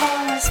money,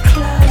 cars,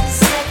 clothes,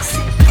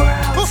 sexy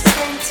bros,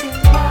 plenty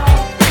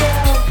more. Go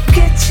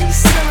get you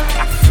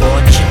some.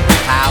 Fortune,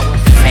 power,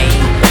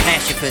 fame,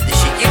 passion for the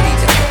shit. You need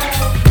to go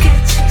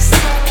get you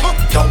some.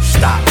 Don't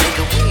stop,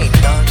 nigga, we ain't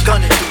done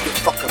gunning through your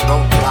fucking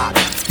roadblock.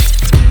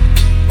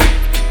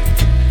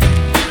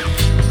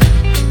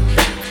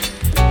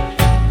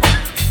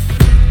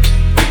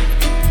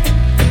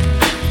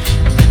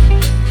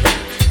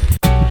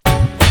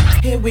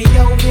 Here we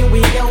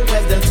go,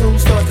 as the tune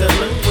starts to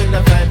loop with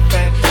the fat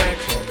track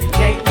for the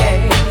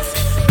yeah-yeahs.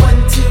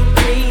 1, 2,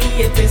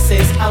 3, if this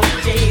is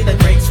OG, the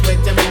great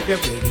switch to move your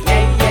pretty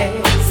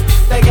yeah-yeahs.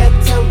 The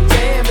ghetto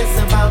jam is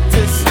about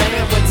to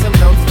slam with some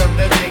notes from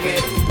the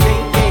biggest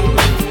thing.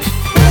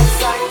 Looks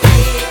like me,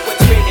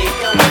 what's really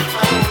going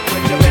on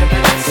with your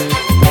evidence?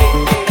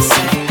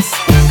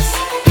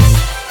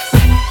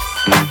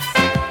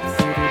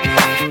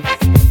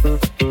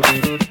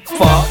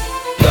 Fuck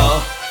the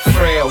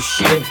frail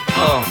shit.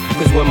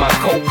 Cause when my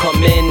coat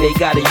come in, they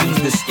gotta use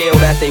the scale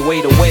that they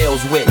weigh the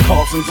whales with.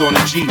 Carson's on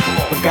the Jeep,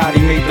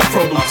 Bugatti made the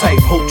prototype.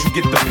 Hope you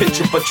get the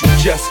picture, but you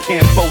just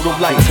can't photo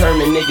like.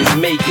 Determined niggas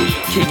make it,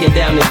 kicking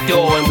down the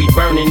door and we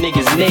burning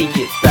niggas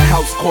naked. The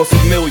house costs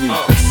 $1 million,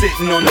 I'm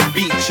sitting on the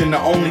beach and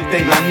the only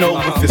thing I know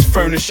if it's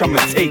furnished, I'ma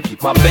take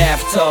it. My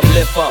bathtub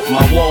lift up,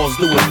 my walls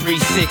do a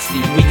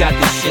 360. We got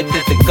the shit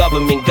that the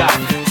government got.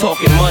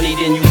 Talking money,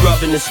 then you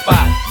rubbing the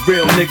spot.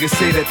 Real niggas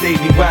say that they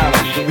be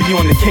wildin'. We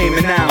on the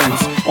Cayman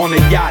Islands, on a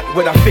yacht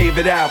with our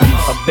favorite albums.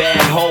 A bad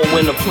hoe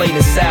and a plate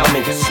of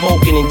salmon,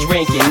 smoking and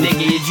drinking.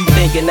 Nigga, is you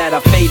thinking that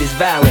our fate is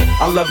violent?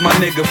 I love my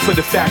nigga for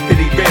the fact that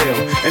he real,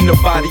 and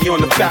nobody on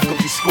the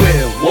faculty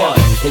square.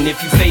 What? And if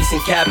you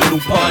facing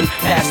capital pun,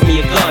 pass me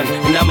a gun,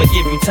 and I'ma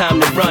give you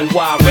time to run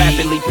while I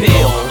rapidly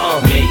peel.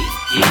 Make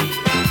it,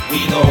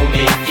 we gon'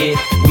 make it,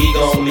 we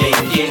gon'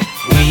 make it,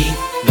 we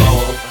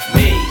gon'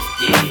 make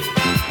it,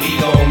 we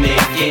gon'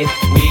 make it,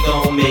 we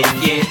gon'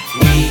 make it,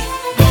 we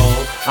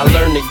gon'. I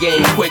learned the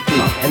game quickly,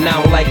 and I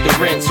don't like the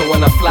rent, so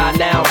when I fly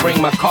now, bring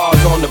my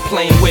cars on the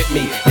plane with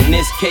me. In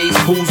this case,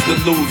 who's the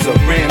loser?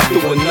 Ran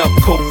through enough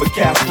coke for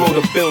Castro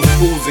to build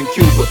schools in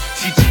Cuba.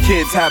 Teach your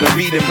kids how to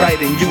read and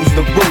write and use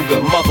the Ruger.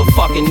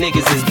 Motherfucking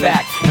niggas is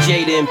back,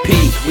 Jada and P.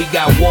 We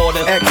got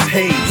water,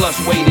 X-Haze, plus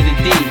way to the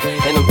D.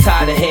 And I'm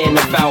tired of hearing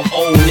about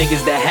old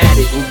niggas that had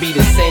it and be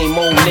the same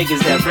old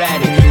niggas that rat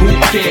it. Who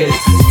cares?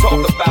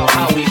 Talk about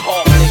how we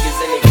hawk niggas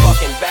and they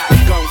fucking back.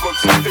 Gun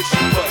works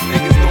efficient, but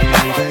niggas don't be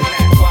like that.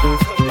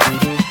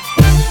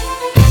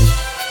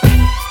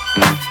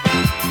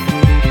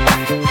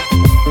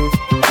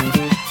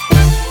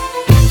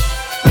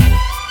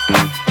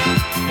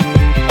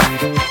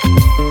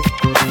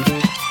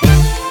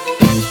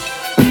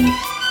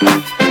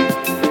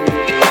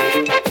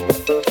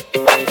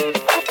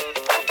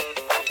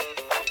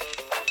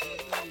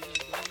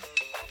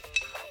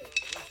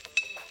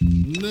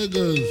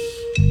 Niggas.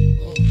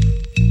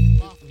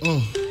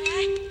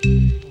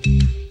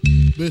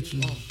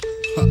 Bitches.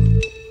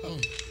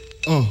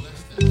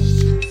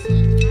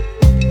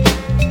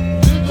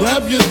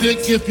 Grab your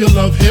dick if you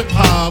love hip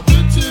hop.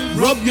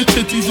 Rub your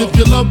titties if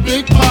you love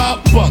Big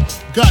Papa.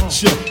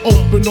 Gotcha.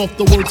 Open off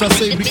the words I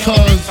say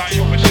because.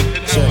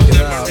 Check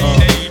it out.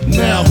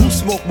 Now, who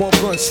smoke more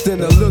blunts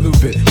than a little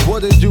bit?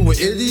 What are you, an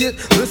idiot?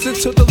 Listen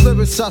to the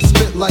lyrics I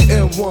spit like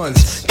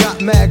M1s. Got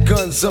mad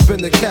guns up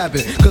in the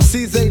cabin, cause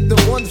these ain't the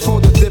ones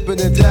for the dipping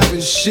and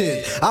dabbing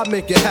shit. I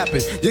make it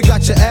happen. You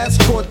got your ass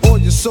caught or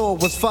your soul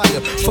was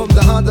fire. From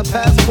the Honda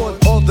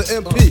Passport or the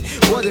MP.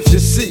 What if you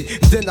see,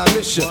 then I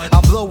miss you.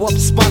 I blow up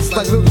spots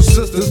like little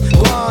sisters.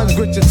 Grind,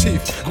 grit your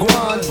teeth.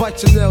 Grind,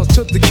 bite your nails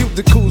to the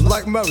cuticles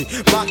like Murray.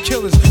 My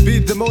killers be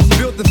the most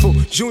beautiful.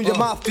 Junior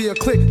Mafia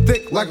click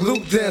thick like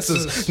loop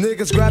dancers.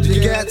 Niggas grab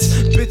your gats,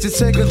 bitches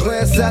take a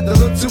glance at the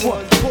little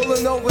one.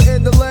 Pulling over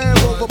in the Land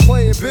Rover,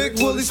 playing Big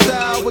Willie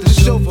style with the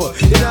chauffeur.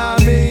 You know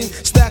what I mean?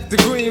 Stack the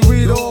green,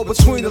 read all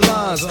between the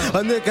lines.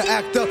 A nigga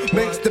act up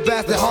makes the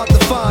bastard hard to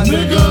find.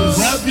 Niggas,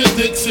 grab your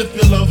dicks if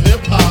you love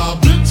hip hop.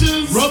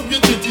 Bitches, rub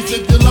your titties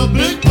if you love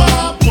Big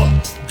Papa.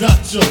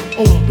 Gotcha.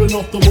 Open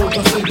off the words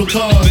I say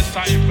because.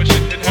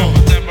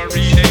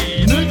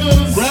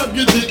 Niggas, grab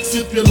your dicks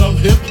if you love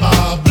hip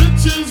hop.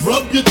 Bitches,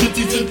 rub your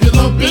titties if you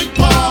love Big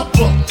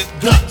Papa.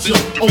 Gotcha.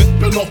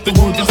 Open off the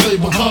words I say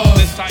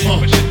because.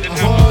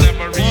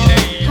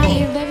 How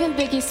you living,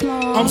 Biggie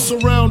Smalls? I'm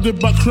surrounded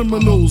by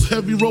criminals,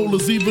 heavy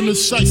rollers, even the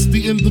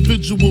shiesty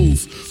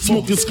individuals.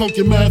 Smoking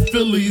skunky mad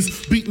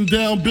Phillies, beating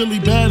down Billy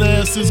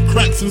badasses,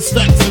 cracks and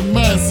stacks and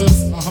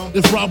masses.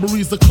 If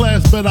robbery's the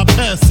class, bet I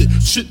pass it.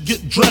 Shit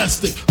get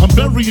drastic, I'm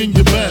burying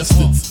your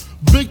bastards.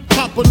 Big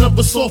Papa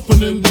never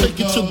softening. Take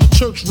it to the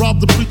church, rob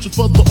the preacher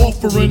for the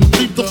offering.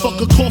 Leave the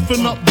fucker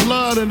coughing up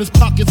blood in his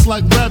pockets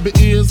like rabbit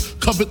ears.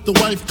 Covet the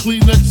wife,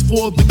 Kleenex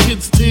for the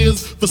kids'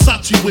 tears.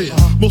 Versace wear,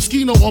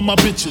 Moschino on my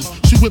bitches.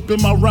 She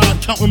whipping my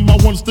ride, counting my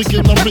ones,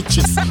 thinking I'm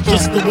richest.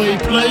 Just the way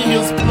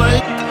players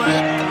play.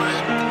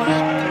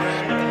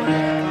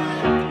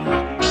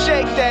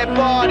 Shake that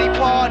body,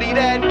 party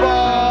that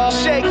ball.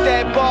 Shake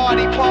that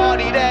body,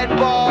 party that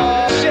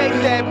ball. Shake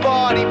that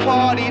body,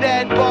 party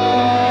that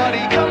body.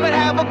 Come and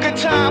have a good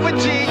time with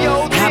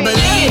G.O.D. I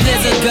believe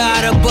there's a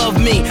God above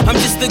me. I'm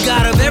just the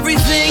God of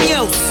everything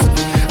else.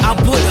 I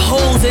put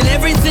holes in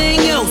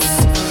everything else.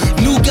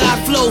 New God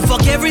flow,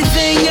 fuck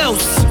everything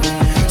else.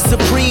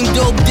 Supreme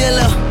dope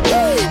dealer.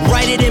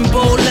 Write it in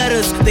bold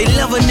letters. They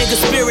love a nigga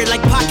spirit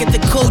like Pocket the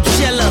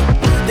Coachella.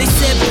 They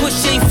said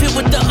push ain't fit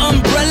with the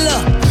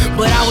umbrella,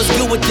 but I was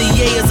good with the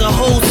Ye as a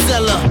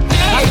wholesaler.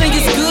 I think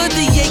it's good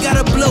the Ye got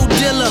a blow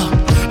dealer.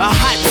 A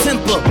hot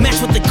temper,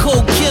 match with the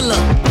cold killer.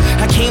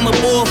 I came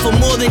aboard for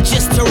more than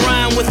just to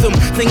rhyme with them.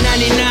 Think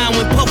 99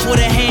 when Puff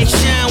with a hand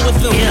shine with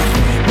them. Yeah.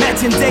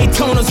 Matching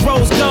Daytonas,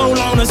 rose gold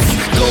on us.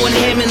 Going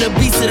ham in the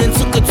beats that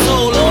took a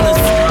toll on us.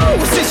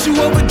 Well, since you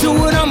overdo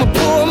it, I'ma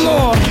pour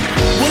more.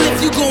 Well,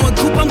 if you going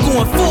coupe, I'm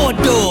going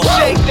 4-door.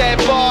 Shake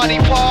that body,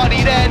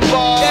 party that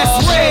ball.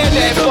 That's rare,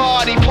 nigga. Shake that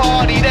body,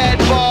 party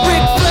that ball.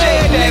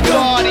 Shake that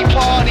body,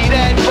 party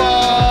that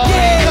ball.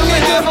 Yeah, come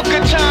and have a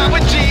good time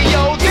with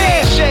G.O.D.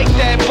 Shake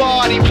that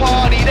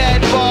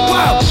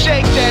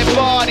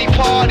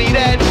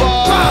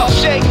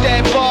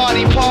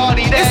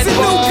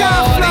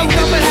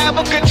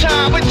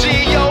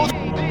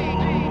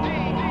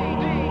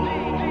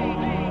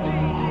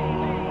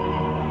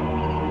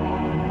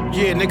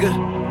Yeah, nigga.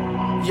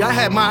 Yeah, I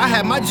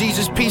had my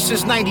Jesus piece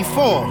since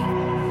 '94.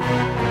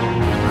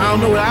 I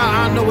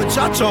don't know what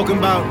y'all talking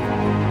about.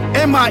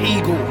 And my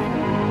eagle.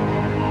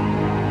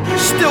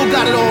 Still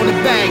got it all in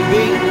the bag, B.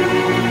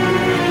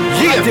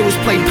 Yeah, they was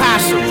play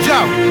passive.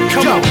 Yo,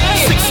 come on.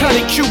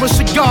 600 Cuban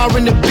cigar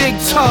in the big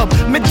tub.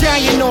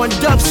 Medallion on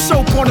Dove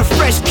soap on a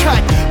fresh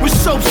cut. With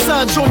soap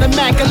suds on the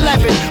Mac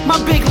 11.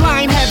 My big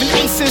line having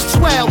 8 since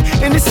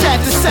 12. And it's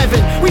after 7.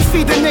 We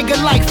feed the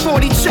nigga like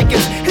 40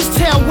 chickens. His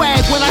tail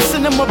wag when I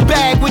send him a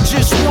bag with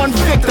just one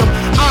victim.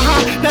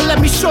 Now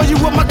let me show you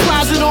what my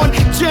closet on.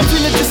 Gems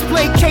in the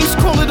display case,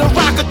 call it a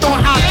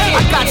rockathon.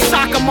 I got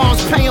soccer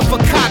moms paying for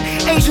cock.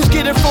 Asians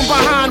get it from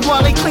behind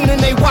while they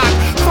cleaning they wok.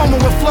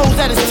 Foaming with flows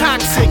that is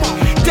toxic.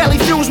 Deli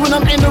fumes when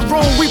I'm in the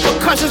room.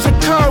 Repercussions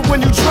occur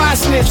when you dry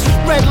snitch.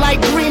 Red light,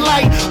 green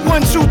light,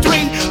 1, 2,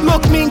 3.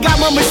 Look mean, got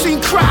my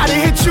machine cry to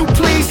hit you,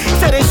 please.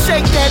 Said it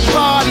shake that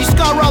body,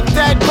 scar up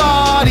that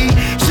body.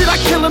 Should I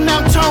kill him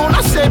now, Tone?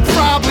 I said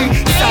probably.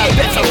 Side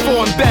bets are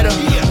form better.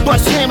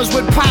 Bust hammers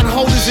with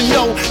potholders and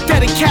yo,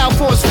 dead a cow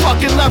for his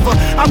fucking leather.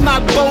 I'm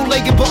not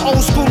bow-legged but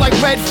old school like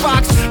Red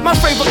Fox. My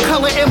favorite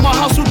color in my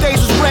hustle days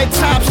was red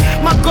tops.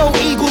 My gold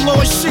eagle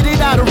lord shit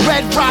it out of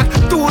Red Rock.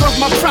 Threw it off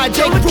my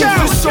project roof,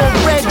 it's on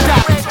red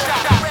dot.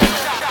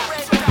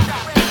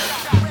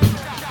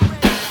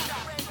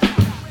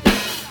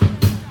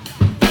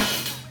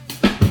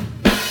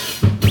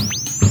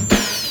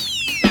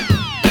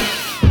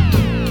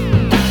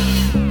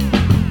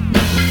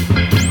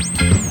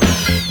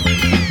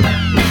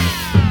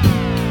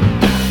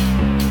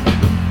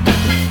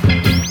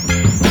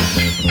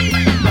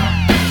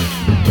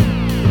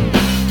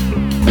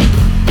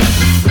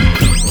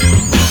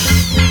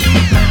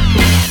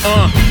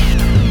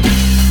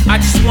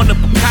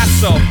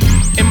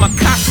 In my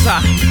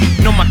casa,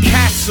 no my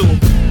castle.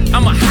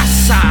 I'm a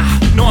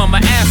hassa, no I'm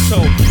an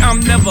asshole. I'm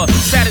never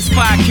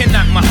satisfied, can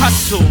knock my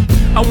hustle.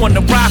 I want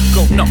a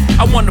rocko, no,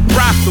 I want a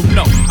brothel,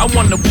 no. I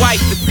want a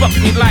wife that fuck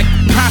me like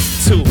a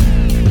prostitute.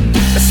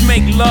 Let's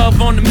make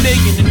love on the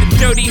million in the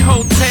dirty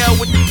hotel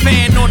with the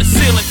fan on the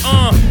ceiling,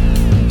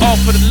 all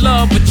for the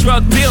love of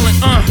drug dealing,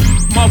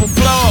 marble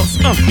floors,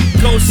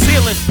 gold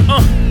ceiling,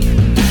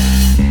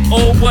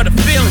 oh what a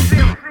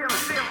feeling.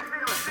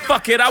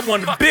 Fuck it, I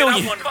want $1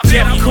 billion.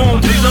 Jet coon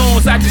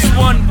balloons, I just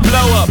want to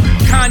blow up.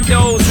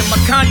 Condos in my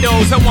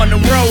condos, I want to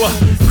row up.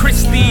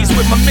 Christie's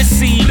with my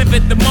missy, live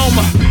at the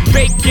MoMA.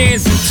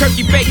 Bacons and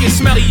turkey bacon,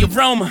 smell the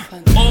aroma.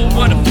 Oh,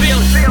 what a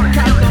feeling.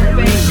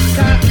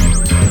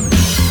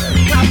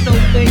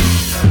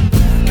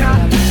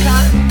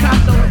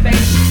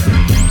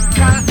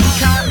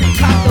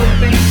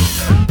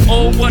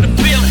 Oh, what a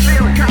feeling.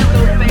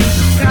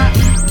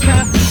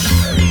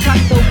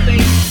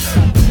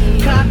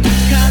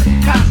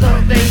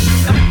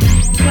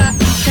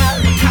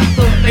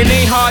 It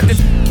ain't hard to.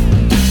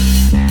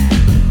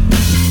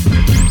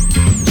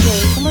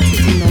 Comment tu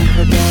dis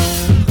nombre d'heures?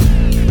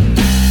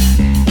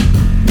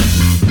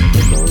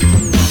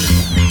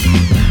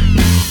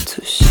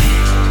 Touché.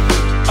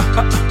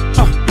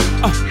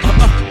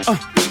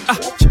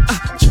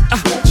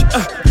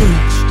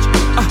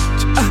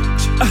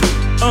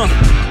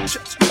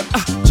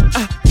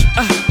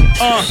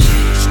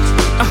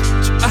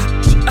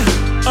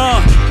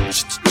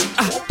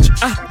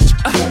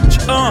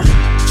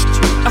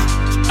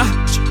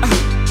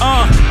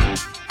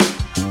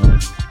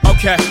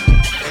 Okay.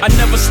 I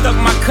never stuck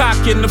my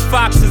cock in the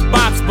fox's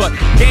box, but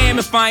damn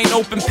if I ain't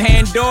open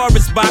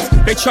Pandora's box.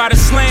 They try to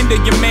slander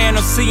your man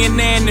on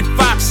CNN and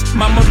Fox.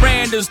 My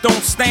Mirandas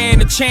don't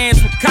stand a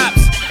chance with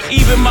cops.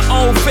 Even my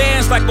own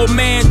fans like, oh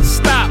man,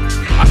 stop.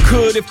 I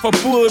could if I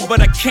would,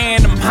 but I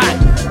can't, I'm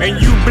hot.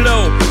 And you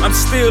blow, I'm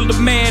still the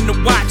man to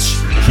watch.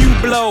 You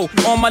blow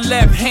on my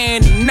left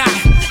hand and not.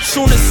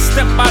 Soon as I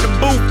step out the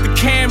booth, the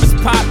cameras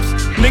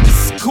pops.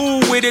 Niggas cool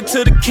with it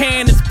till the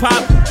can is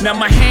pop. Now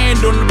my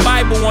hand on the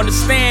Bible on the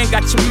stand.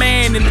 Got your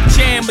man in the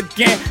jam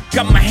again.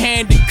 Got my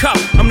hand in cup.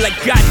 I'm like,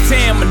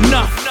 goddamn,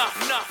 enough.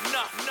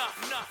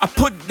 I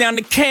put down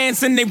the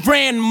cans and they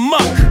ran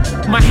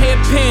amok. My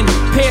hairpin,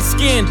 pear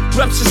skin,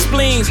 rupture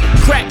spleens.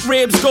 Crack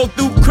ribs go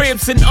through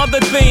cribs and other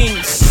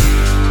things.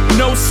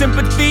 No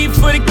sympathy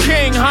for the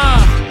king,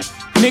 huh?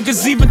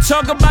 Niggas even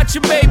talk about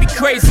your baby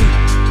crazy.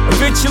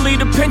 Eventually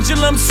the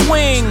pendulum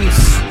swings.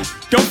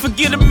 Don't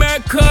forget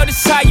America,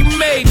 this how you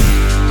made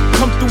it.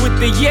 Come through with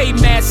the yay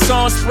mask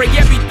on, spray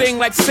everything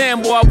like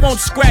Sambo. I won't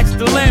scratch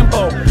the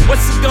Lambo.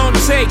 What's it gonna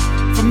take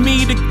for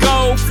me to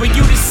go? For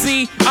you to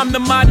see I'm the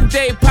modern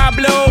day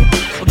Pablo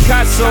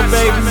Picasso,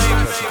 baby.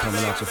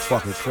 Coming out your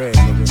fucking crib,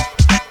 nigga.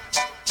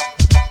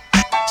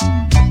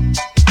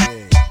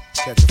 Yeah,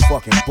 catch a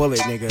fucking bullet,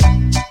 nigga.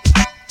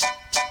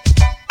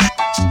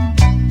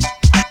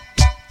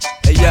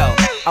 Hey yo,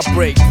 I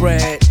break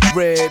bread,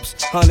 ribs,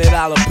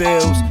 $100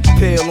 bills.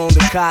 Pill on the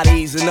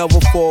Cotties and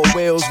other 4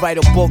 wheels. Write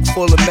a book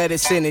full of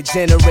medicine and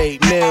generate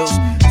mills.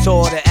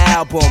 Tour the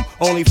album,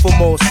 only for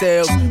more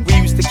sales. We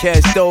used to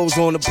catch those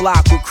on the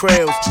block with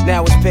krills.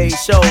 Now it's paid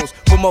shows,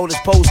 promoters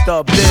post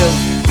up bills.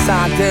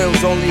 Sign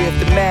deals only if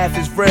the math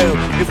is real.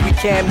 If we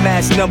can't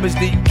match numbers,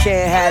 then you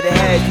can't have the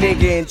head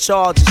nigga in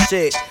charge of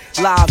shit.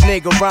 Live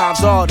nigga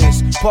rhymes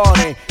artists,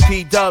 pardon.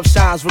 P-Dub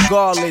shines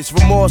regardless,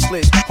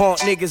 remorseless. Haunt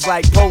niggas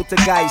like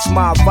poltergeist.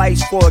 My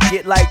advice for a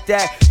get like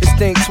that is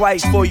think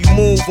twice before you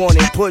move on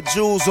it. Put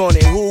jewels on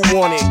it, who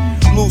want it?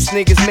 Loose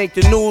niggas make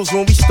the news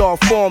when we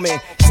start forming.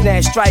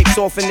 Snatch stripes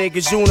off of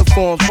niggas'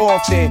 uniforms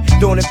often.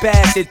 Doing it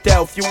past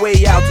itself, your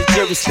way out the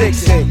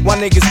jurisdiction. Why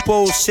niggas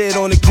bullshit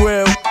on the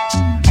grill?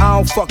 I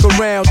don't fuck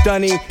around,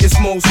 Dunny. It's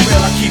most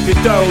real, I keep it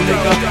thorough,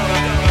 nigga.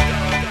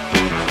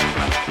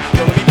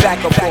 Yo, let me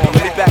back up on,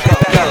 let me back up.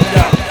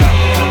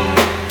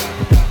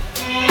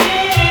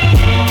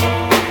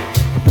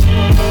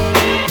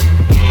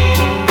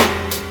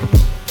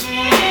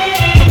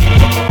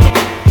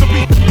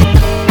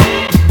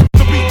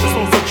 The beat was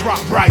supposed to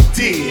drop right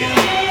there.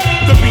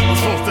 The beat was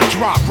supposed to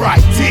drop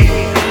right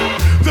there.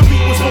 The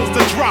beat was supposed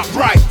to drop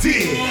right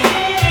there.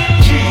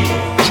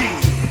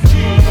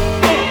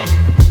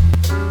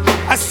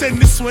 I send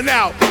this one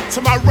out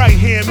to my right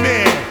hand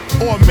man,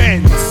 or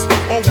men's,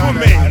 or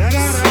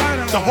women's,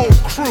 the whole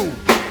crew,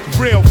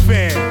 real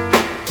fan.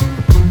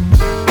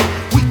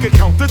 We could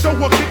count the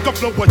dough or kick up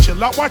flow or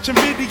chill out watching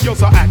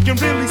videos or acting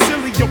really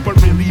silly, yo, but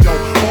really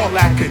though, all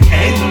that could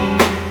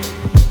end.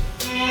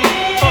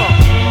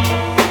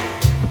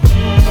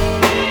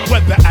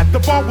 Whether at the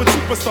bar with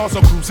superstars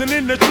or cruising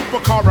in the trooper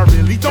car, I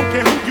really don't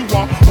care who you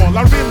are, all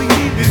I really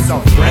need is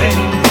a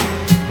friend.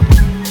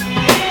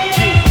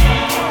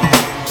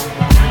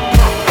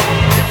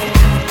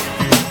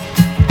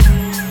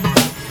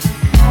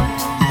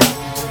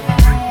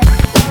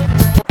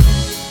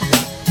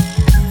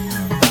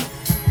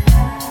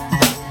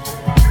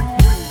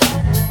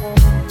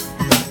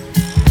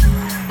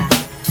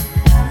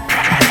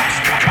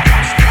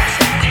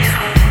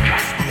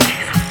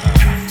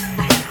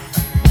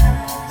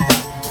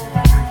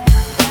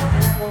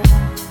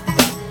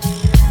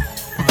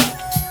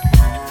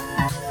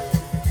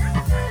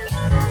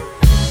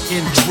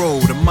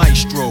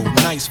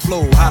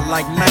 Flow, hot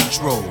like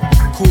nitro,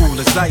 cool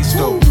as ice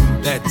though.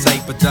 That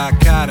type of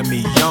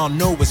dichotomy, y'all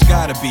know it's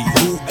gotta be.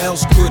 Who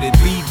else could it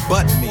be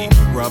but me?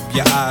 Rub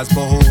your eyes,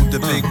 behold the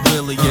big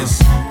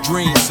williest.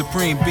 Dream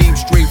supreme, beam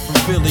straight from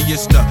Philly.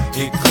 It's the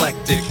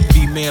eclectic,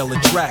 female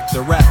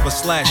attractor, rapper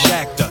slash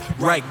actor,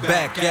 right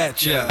back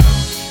at ya.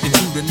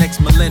 Into the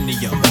next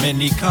millennium,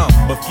 many come,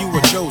 but few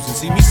are chosen.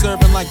 See me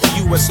serving like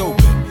the US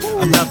Open.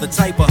 Another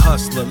type of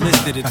hustler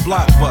listed as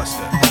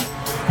Blockbuster.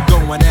 Go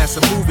and ask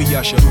a movie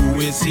usher, who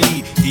is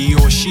he? He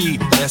or she,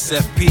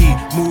 SFP,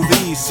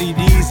 movies,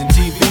 CDs, and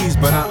TVs.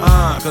 But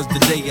cause the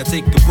day I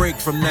take a break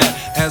from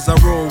that, as I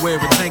roll where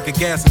a tank of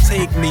gas will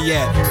take me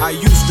at. I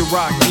used to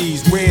rock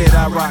these, red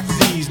I rock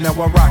Z's, now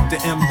I rock the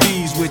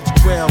MVs with the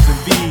 12s and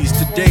V's.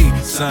 Today,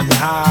 sun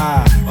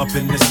high, up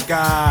in the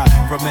sky,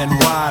 from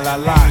NY, la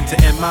la to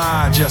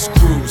MI, just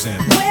cruising.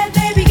 Well,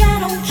 baby, I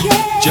don't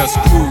care. Just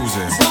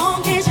cruising. As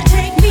long as you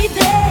take me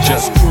there.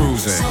 Just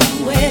cruising.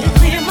 Somewhere to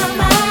clear my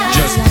mind.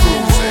 Just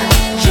cruising.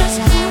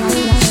 Just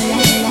cruising.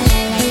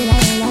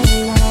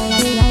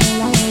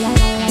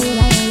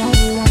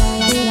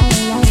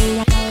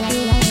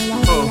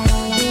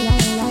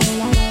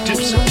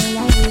 Dipset.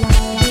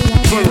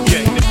 Bird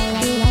gang.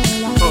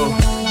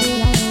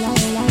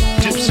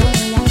 Dipset.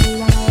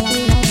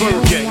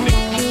 Bird gang.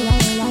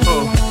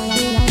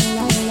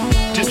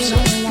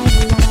 Dipset.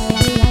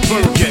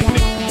 Bird gang.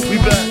 We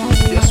back.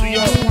 Yes, we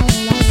are.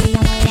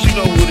 'Cause you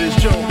know who it is,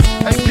 Jones.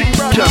 Hey,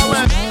 P-Rock,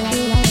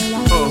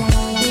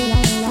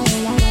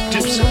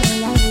 Dipset.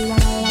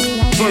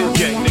 Bird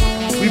gang,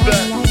 nigga. We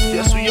back.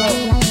 Yes, we are.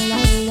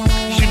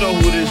 You know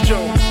who it is,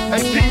 Jones.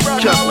 Hey,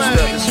 P-Rock,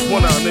 this is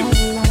 1 hour, nigga.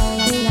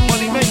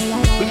 Money make.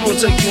 We gonna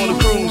take you on a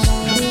cruise.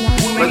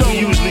 Like we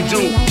usually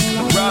do.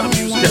 Rider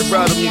music. That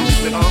rider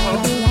music,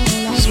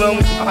 nigga. Smell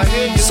me? I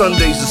hear you.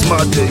 Sundays is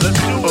my day.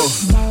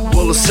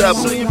 Well, it's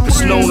Sabbath.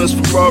 It's known as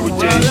Ferrari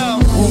Day.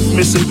 Roof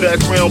missing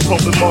background,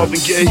 pumping Marvin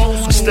Gaye.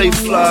 I stay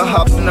fly,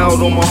 hopping out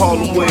on my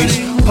Harlem ways.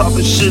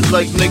 Popping shit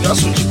like nigga, I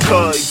switch your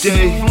car every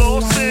day.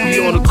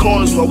 We on the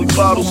corners while we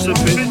bottle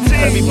sipping.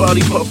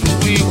 Everybody puffing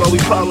weed while we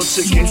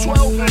politicking.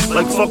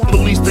 Like fuck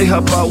police, they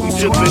hop out, we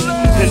dipping.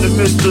 In the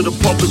midst of the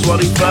pumpers while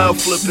they foul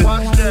flipping.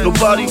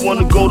 Nobody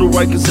wanna go to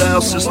Rikers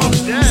Isle system.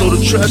 So the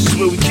trash is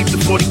where we keep the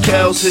 40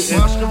 cows hitting.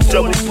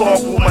 Double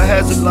park with my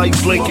hazard light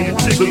blinking.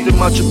 Looked at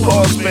my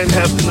Chapar, spent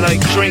half the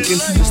night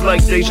drinking. It's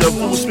like deja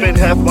vu, spent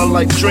half my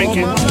life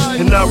drinking.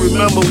 And I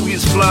remember we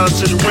was flying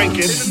to the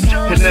rinking.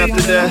 And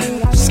after that,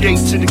 skate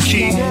to the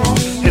key.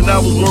 And I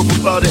was worth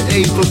about an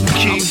 8 of the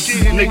key.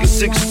 Nigga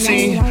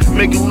 16,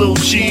 make a little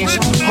cheese.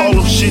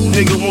 Harlem shit,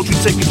 nigga, won't you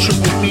take a trip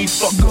with me,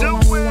 fucker?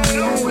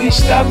 We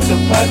stop the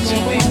party,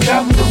 we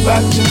drop the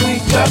party, we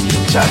drop the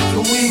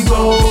chopper, we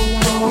roll.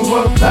 We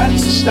work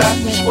lots of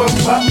stoppers, work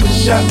poppers,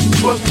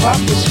 shoppers, work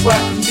poppers, squat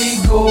and be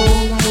cool.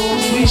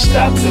 We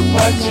stop the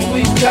party,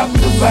 we drop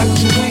the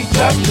party, we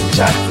drop the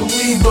chopper,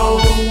 we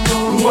roll.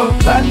 We work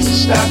lots of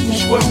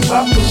stoppers, work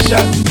poppers,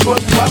 shoppers,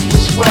 work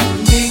poppers, squat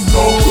and be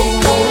cool.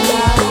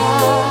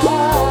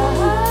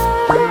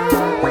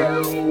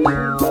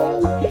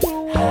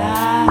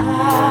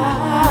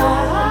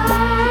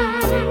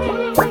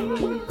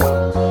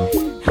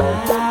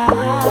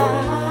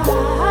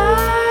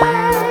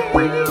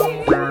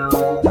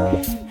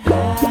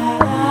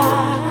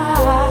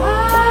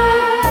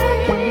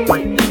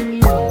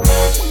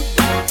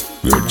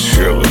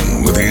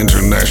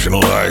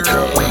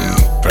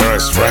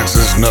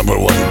 Jackson's #1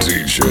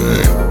 DJ,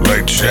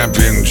 like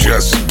champion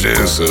Just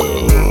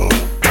Dizzle.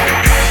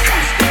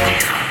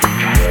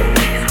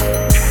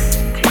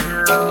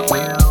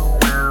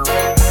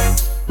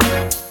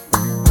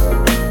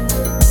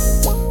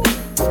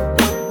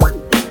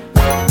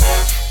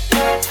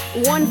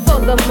 One for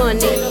the money,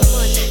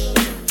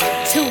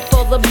 2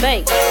 for the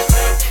bank,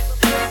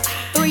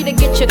 3 to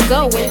get you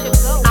going,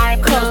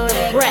 cause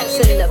the brats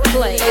in the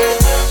place.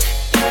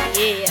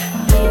 Yeah.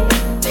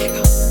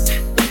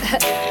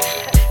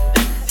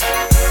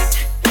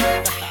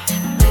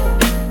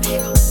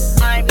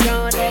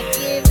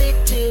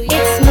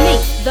 It's me,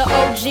 the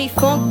OG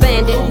Funk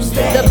Bandit,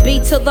 the B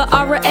to the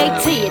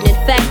R-A-T. And in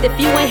fact, if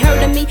you ain't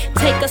heard of me,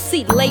 take a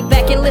seat, lay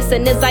back and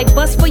listen as I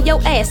bust for your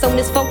ass on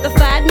this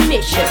funkified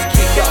mission.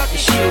 Kick off your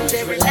shoes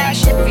and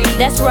relax your feet.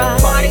 That's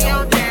right. Party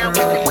on down with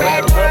the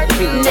red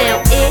heartbeat.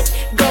 Now it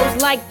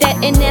goes like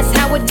that, and that's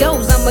how it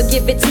goes. I'ma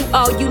give it to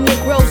all you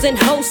Negroes and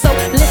hoes, so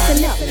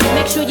listen up.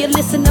 Make sure you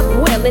listen up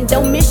well and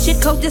don't miss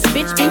shit, cause this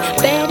bitch be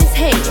bad as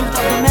hell. Truth of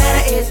the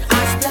matter is,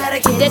 I splatter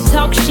kids that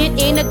talk shit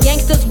in a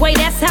gangster's way,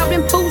 that's how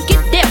them fools get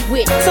dealt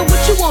with. So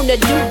what you wanna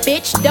do,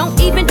 bitch? Don't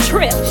even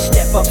trip.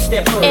 Step up,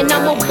 and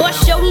I'ma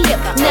bust your lip.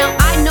 Now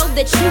I know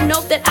that you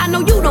know that I know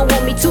you don't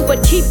want me to,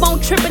 but keep on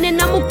tripping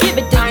and I'ma give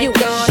it to you.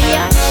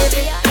 Yeah.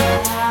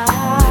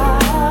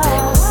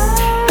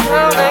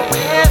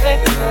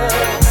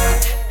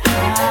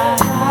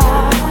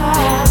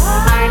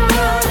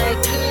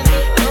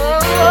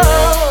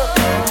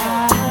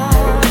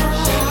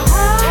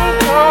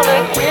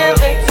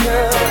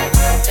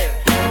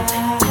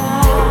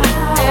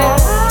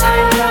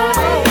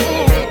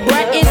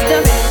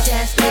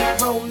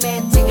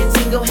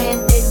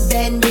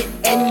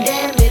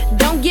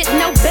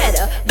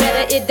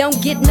 It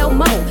don't get no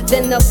more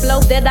than the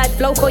flow that I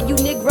flow for you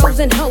Negroes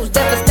and hoes.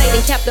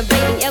 Devastating,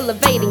 captivating,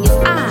 elevating. It's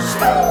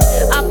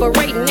I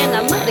operating and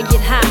I love to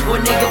get high. Boy,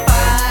 nigga,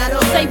 fight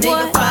up. Say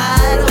what?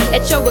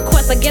 At your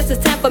request, I guess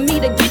it's time for me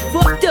to get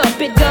fucked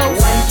up. It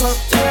goes 1 pump,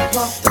 2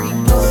 pump, 3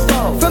 pump,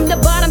 4. From the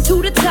bottom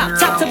to the top,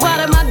 top to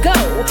bottom I go.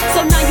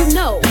 So now you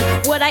know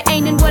what I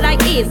ain't and what I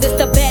is. It's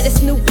the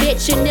baddest new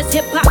bitch in this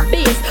hip hop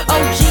biz.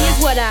 OG is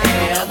what I,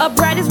 a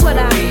brat is what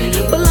I,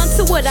 belong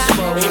to what I,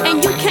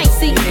 and you can't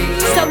see.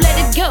 So let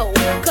it go,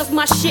 cause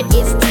my shit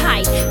is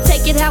tight.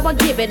 Take it how I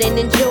give it and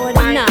enjoy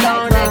the night.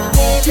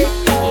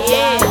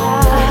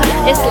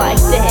 Yeah, it's like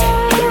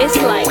that, it's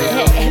like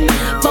that.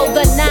 For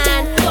the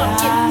 9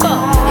 fucking 4,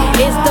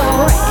 it's the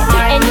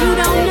brat, and you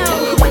don't know,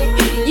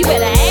 you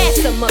better ask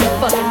some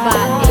motherfucking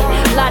body.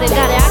 Lottie, I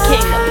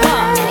came to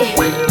party.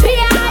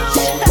 Bitch!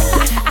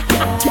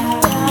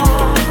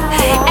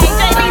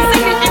 AJD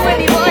singing shit with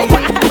me, boy.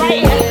 Right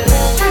here.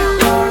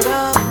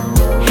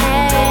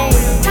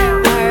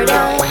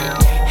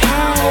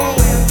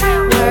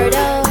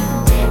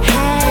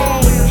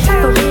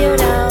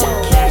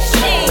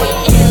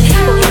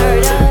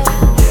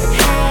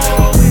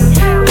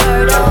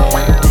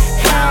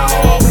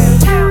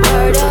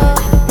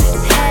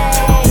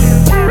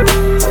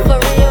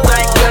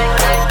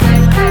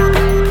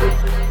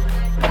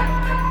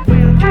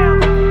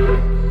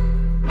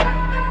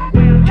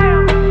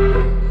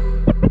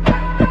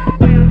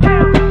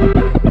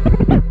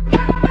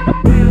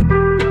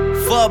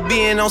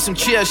 On some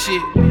chill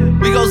shit,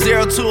 we go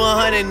 0 to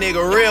 100,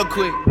 nigga, real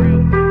quick.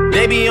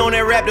 They be on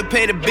that rap to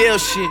pay the bill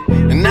shit,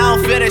 and I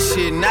don't feel that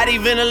shit, not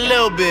even a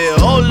little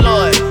bit. Oh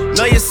Lord,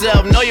 know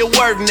yourself, know your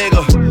worth,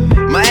 nigga.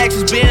 My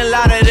actions being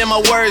louder than my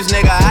words,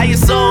 nigga. How you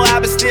sold, I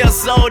been still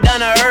sold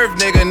down to earth,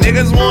 nigga.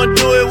 Niggas won't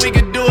do it, we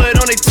can do it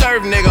on they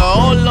turf, nigga.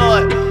 Oh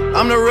Lord,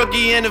 I'm the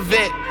rookie and the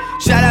vet.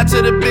 Shout out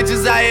to the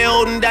bitches out here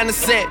holding down the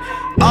set.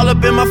 All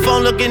up in my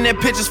phone looking at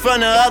pictures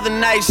from the other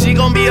night. She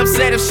gon' be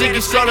upset if she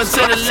get strolling to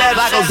the left.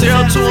 I go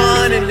 0 to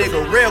 100,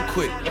 nigga, real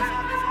quick.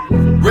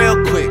 Real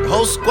quick,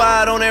 whole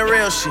squad on that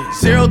real shit.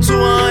 0 to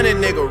 100,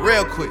 nigga,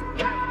 real quick.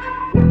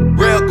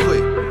 Real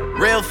quick,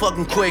 real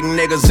fucking quick,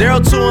 nigga. 0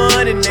 to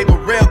 100, nigga,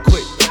 real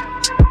quick.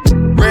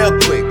 Real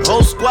quick,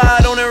 whole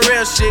squad on that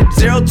real shit.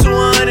 0 to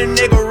 100,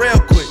 nigga, real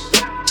quick.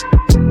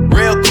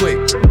 Real quick,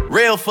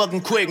 real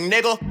fucking quick,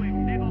 nigga.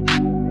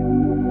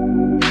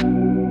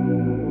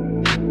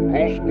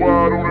 Whole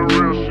squad on that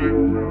real shit.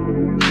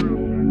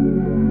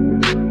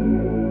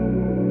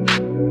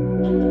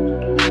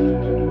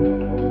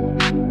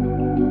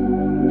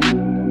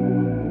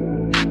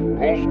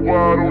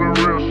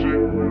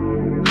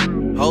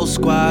 Whole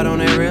squad on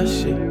that real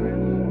shit.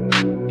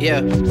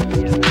 Yeah.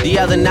 The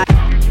other night.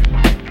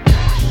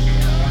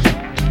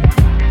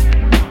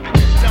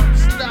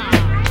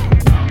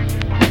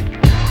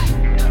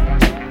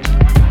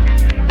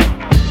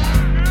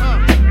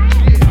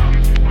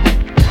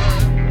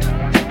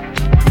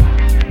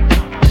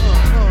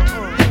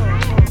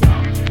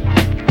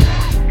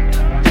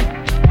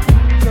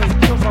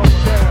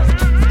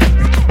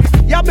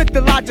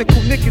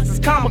 Mythological niggas is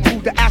comical.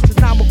 The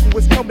astronomical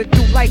is coming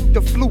through like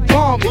the flu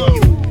bombing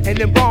you, and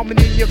then bombing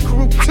in your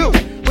crew too.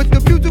 With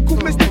the musical,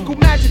 mystical,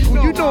 magical,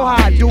 you know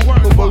how I do.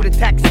 But word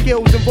attack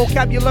skills and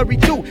vocabulary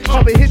too.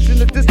 Common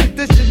history of this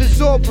edition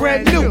is all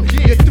brand new.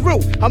 You're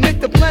through. I'm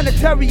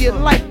interplanetary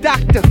like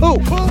Doctor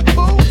Who.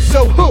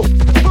 So who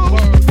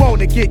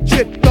wanna get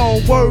tripped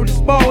on? Word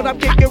is bone. I'm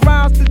kicking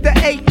rounds to the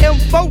AM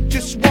vote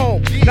just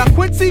wrong. Now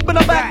Quincy, but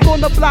I'm back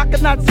on the block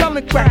and not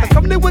selling crack. I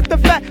come in with the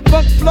fat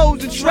funk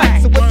flows and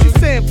tracks. So what you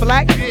saying,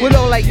 black? With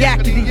all like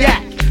yakety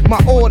yak. My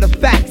order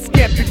facts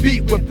can't be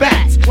beat with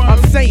bats.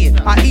 I'm saying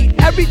I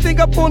eat everything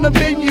up on the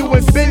menu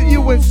and bend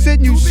you and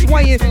send you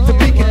swaying to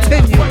be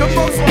continued. The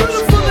most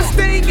beautifulest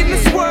thing in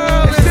this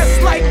world is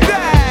just like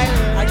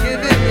that. I get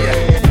in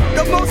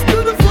ya. The most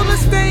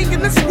beautifulest thing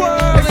in this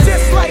world is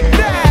just like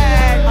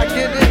that. I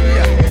get in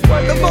ya.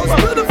 The most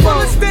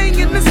beautifulest thing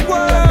in this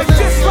world is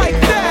just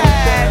like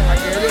that. I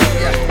get in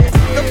ya.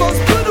 The most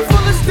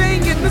beautifulest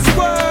thing in this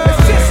world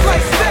is just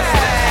like that.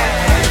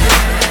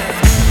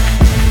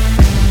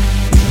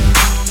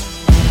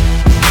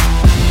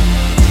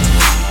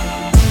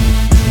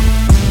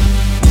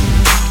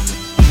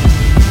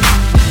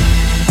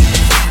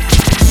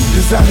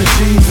 Designer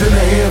jeans and a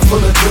handful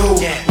of dough.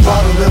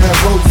 Bottle of that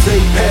rosé,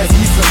 pass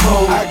me some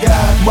more. I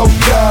got more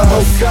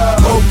cars,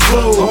 more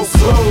clothes,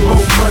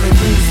 more money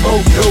means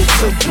more dope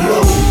to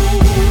blow.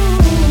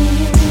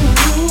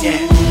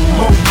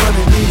 More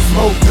money means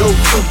more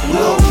dope to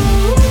blow.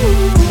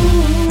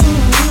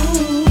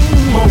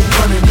 More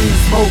money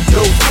means more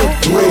dope to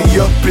blow. Way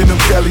up in them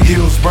Cali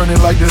hills,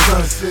 burning like the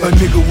sunset. A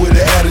nigga with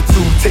an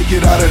attitude, take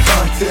it out of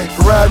context.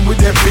 Riding with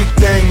that big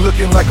thing,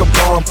 looking like a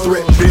bomb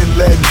threat. Bin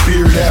Laden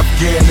beard,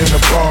 Afghan in the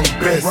wrong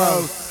best.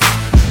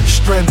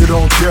 Stranded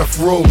on death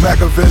row,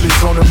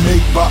 Machiavelli's on the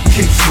make-bop,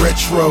 kicks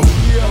retro.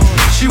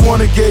 She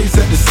wanna gaze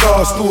at the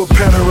stars through a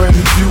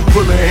panoramic view,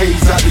 pulling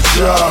haze out the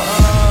jar.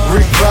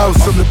 Rick Rouse,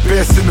 I'm the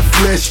best in the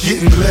flesh,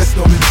 getting blessed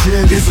on the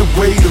gin. It's a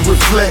way to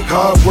reflect,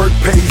 hard work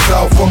pays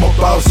off. I'm a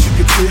boss, you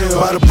can tell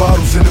by the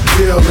bottles in the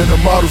pill and the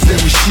models that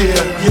we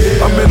share.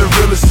 I'm in the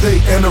real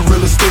estate and the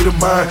real estate of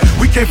mind.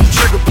 We came from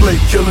trigger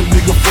play, kill a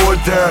nigga for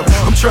a dime.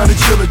 I'm trying to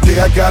chill a day,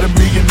 I got $1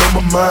 million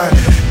on my mind.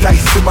 Dice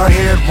in my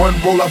hand, one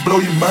roll, I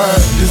blow your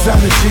mind.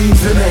 Designer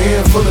jeans and a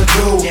handful of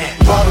dough.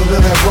 Bottle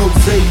of that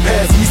rosé,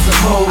 pass me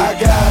some more. I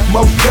got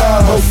more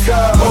cars,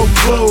 more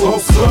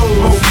clothes,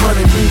 more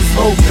money means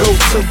more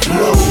dope to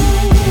blow.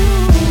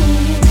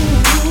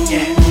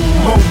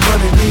 More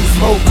money means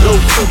more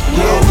dope to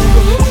blow.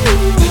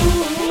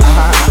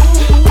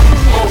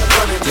 More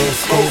money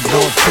means more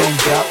dope to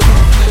blow.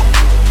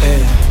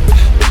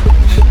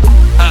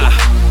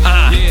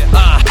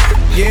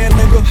 Yeah,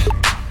 nigga.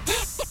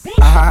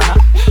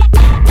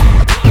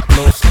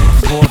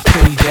 More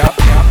paid out.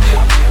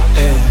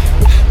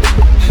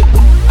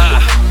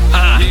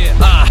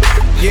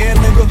 Yeah,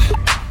 nigga.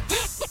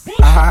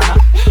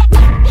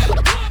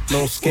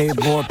 No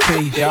skateboard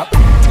paid out.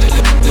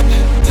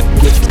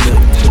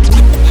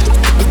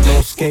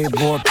 No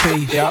skateboard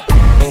paid out.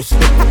 No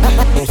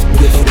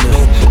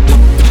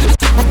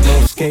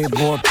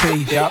skateboard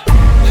paid out.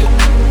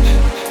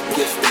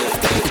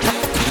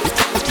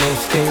 No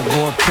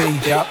skateboard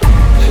paid out.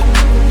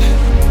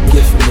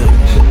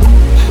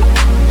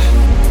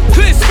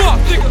 Clear spot,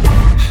 nigga.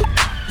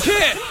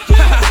 Yeah.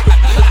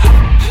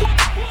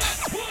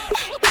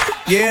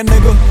 Yeah,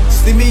 nigga,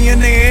 see me in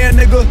the air,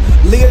 nigga.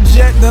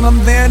 Learjet, then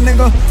I'm there,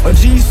 nigga. A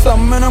G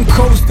something and I'm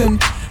coasting.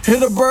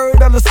 Hit a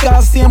bird out of the sky,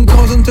 see I'm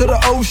coasting to the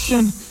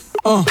ocean.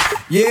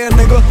 Yeah,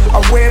 nigga, I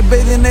wear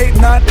bathing ape,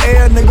 not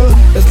air, nigga.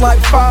 It's like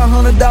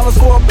 $500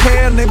 for a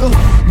pair, nigga.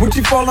 Would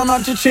you falling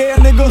out your chair,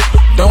 nigga?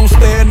 Don't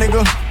stare,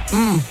 nigga.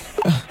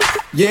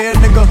 Yeah,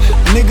 nigga,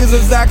 niggas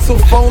is Axel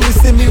Foley.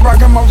 See me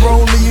rockin' my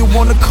roller, you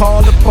wanna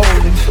call the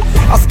police.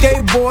 I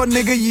skateboard,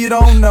 nigga, you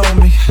don't know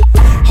me.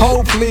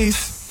 Hold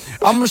please,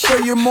 I'ma show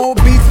you more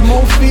beats,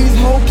 more fees,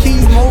 more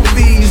keys, more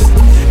V's.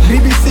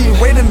 BBC,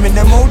 wait a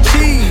minute, more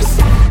cheese.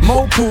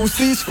 More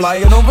pussies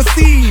flying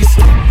overseas.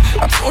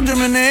 I told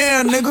him in the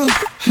air, nigga.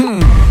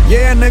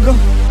 Yeah, nigga.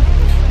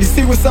 You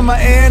see what's in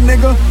my air,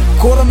 nigga?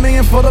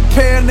 $250,000 for the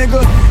pair,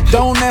 nigga.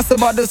 Don't ask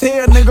about this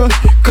hair, nigga.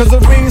 Cause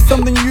it means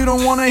something you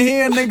don't wanna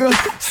hear, nigga.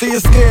 See you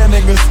scared,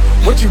 niggas.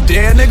 What you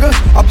dare, nigga?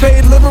 I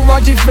paid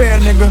Liberace fair,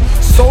 nigga.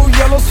 So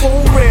yellow, so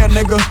rare,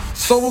 nigga.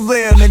 So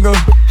there, nigga.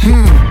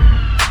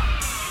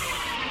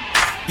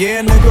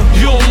 Yeah, nigga.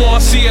 You don't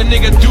wanna see a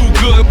nigga do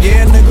good.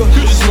 Yeah, nigga.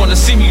 You just wanna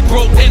see me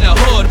broke in the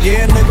hood.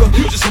 Yeah, nigga.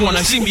 You just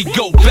wanna see me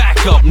go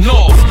back up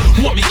north.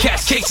 Want me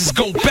catch cases,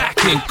 go back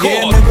in court.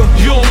 Yeah, nigga.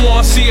 You don't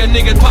wanna see a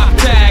nigga pop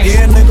tags.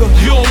 Yeah, nigga.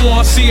 You don't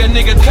wanna see a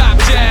nigga cop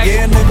jags.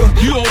 Yeah,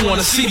 nigga. You don't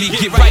wanna see me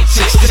get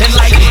righteous and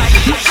like it.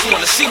 You just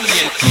wanna see me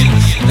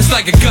in. It's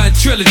like a gun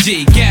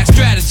trilogy, gas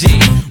strategy.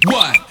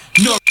 What?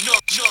 No.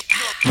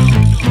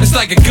 It's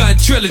like a gun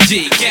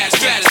trilogy, gas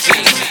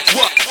strategy.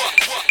 What?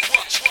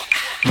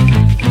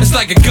 It's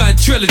like a gun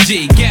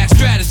trilogy, gas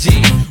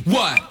strategy.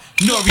 What?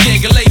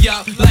 Noriega lay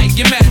up like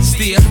your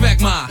majesty.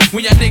 Expect mine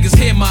when y'all niggas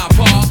hear my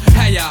paw.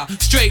 How y'all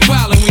straight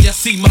wildin' when y'all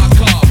see my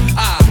car.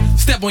 I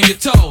step on your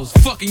toes,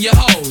 fucking your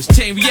hoes.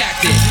 Chain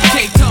reacting,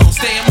 K-tone,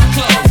 stay in my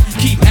clothes.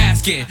 Keep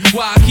asking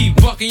why I keep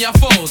bucking y'all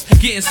foes.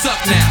 Getting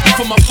sucked now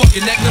from my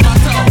fucking neck to my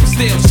toes.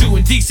 Still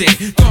shooting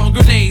decent, throwing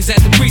grenades at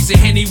the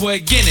precinct.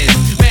 Hennywood Guinness,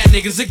 mad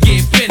niggas are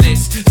getting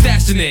finished.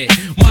 Stashing it,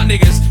 my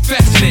niggas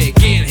fashion it.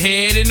 Getting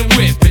head in the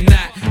whip and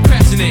not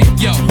crashing it.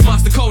 Yo,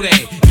 Monster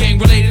Kodak, gang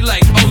related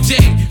like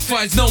OJ.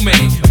 Fudge no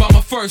man, by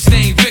my first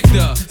name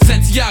Victor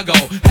Santiago,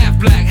 half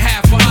black,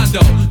 half Hondo,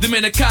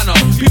 Dominicano,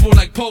 people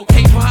like Poke,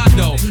 hate for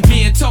Hondo.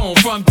 Me and Tone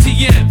from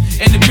TM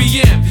and the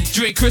BM,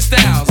 drink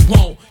crystals,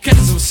 won't catch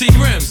some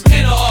Seagrams.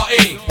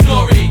 NRE,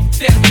 Nori,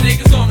 that's the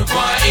niggas on the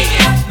run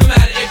eating, no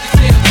matter if it's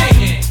still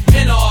taking.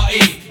 NRE,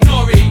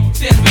 Nori,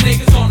 that's the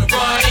niggas on the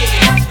run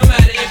eating, no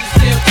matter if it's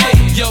still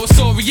taking. Yo, it's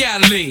all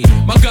reality,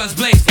 my guns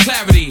blaze for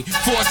clarity,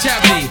 for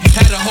charity,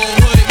 had a whole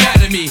hood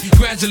mad at me.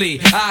 Gradually,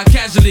 I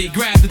casually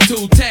grab the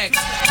two tacks,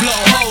 blow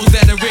holes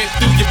that'll rip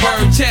through your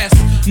bird chest.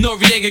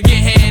 Noriega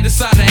get hand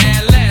inside the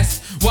hand less.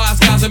 Wise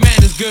guys and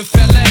manners, good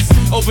fellas.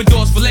 Open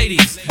doors for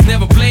ladies.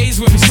 Never blaze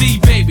when we see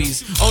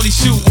babies. Only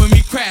shoot when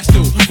we crash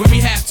through, when we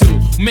have to.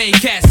 Main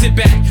cat, sit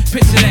back,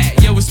 picture that,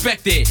 yo,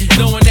 respect it.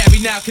 Knowing that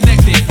we now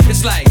connected.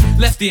 It's like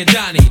Lefty and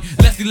Donnie.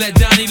 Lefty let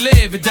Donnie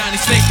live and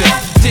Donnie snake them.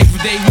 Take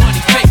from day one,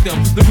 he faked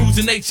them. The rules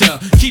of nature.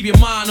 Keep your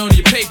mind on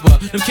your paper.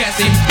 Them cats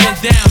ain't been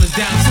down, is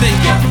down to stake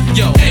ya.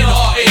 Yo,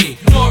 NRE,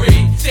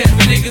 Nori, stands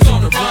for niggas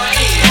on the run.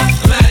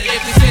 No matter if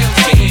they still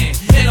cheating.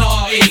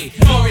 NRE,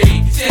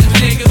 Nori, stands for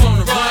niggas on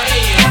the run.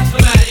 No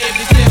matter if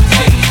they still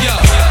cheating. Yo.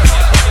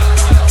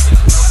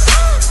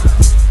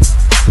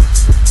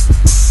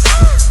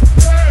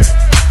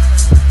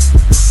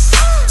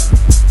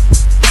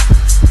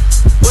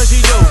 What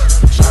she do?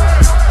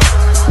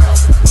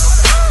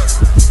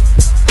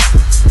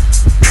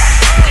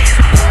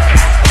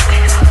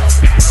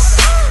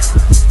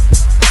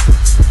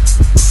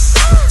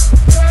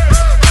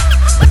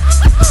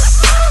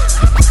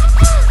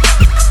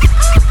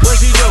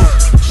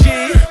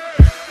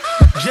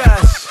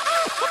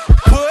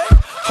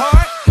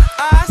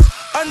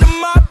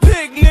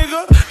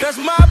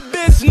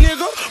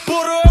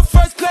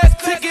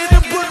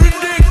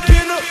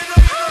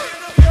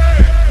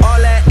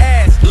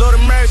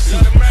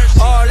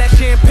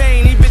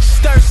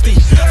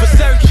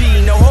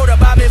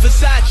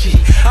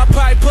 I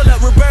probably pull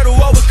up Roberto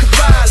over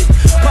Cavalli,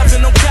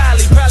 puffin' on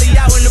Cali, probably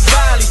out in the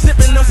valley,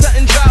 sippin' on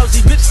something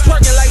drowsy, bitches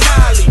twerking like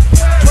Miley.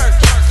 Twerk,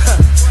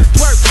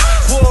 twerk,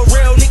 for a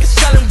real nigga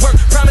sellin' work,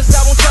 promise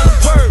I won't tell a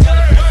word.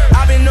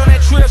 I been on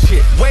that trill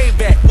shit, way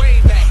back,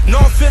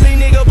 North Philly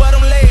nigga, but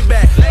I'm laid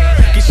back.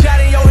 Get shot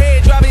in your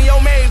head, dropping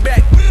your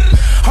Maybach.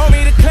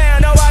 Homie the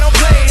clown, no I don't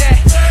play that.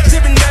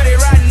 Sippin' dirty,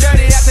 riding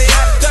dirty, I say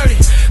I'm 30.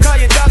 Call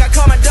your dog, I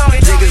call my dog,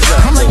 and niggas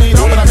up. I'm laying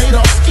on, but I made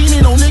up,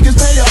 scheming on niggas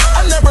pay up.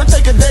 I never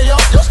take a day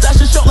off. Your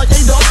stash is short like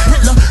A-Dog.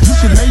 Hitler, you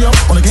should lay up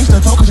on a gangster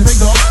talk, cause you fake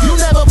dog. You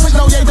never push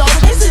no yay dog.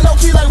 Ain't seen no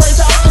key like Ray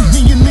Charles. And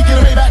me and me get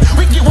a Maybach.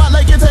 We get wild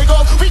like it take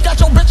off. We got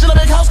your bitch in a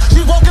big house.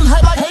 She walking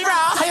hype like hey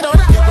Rob. Hey dog.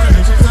 Get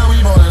running chicks and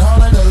we ballin' hard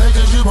like the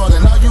Lakers. You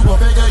ballin' now you a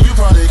figure. You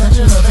probably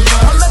catchin' a paper.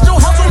 I let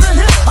your house on the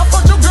hip. I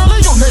fucked your girl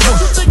and your neighbor.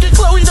 You think it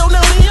Chloe don't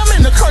know me? I'm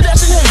in the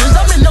Kardashian haters.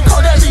 I'm in the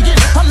Kardashian get.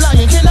 I'm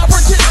lying, can I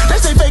pretend? They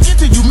say fake it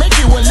till you make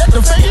it. Well, let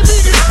them fake it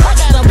begin. I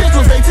got a bitch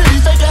with fake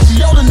titties, fake ass, she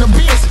all in the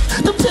biz.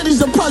 Them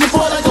titties are probably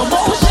fall like a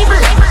ball. She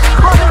rich.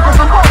 Running for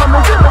some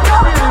parliament, shit, but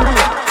y'all didn't do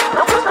it.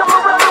 Now push them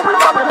around and we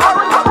fucking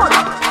hard in the pussy.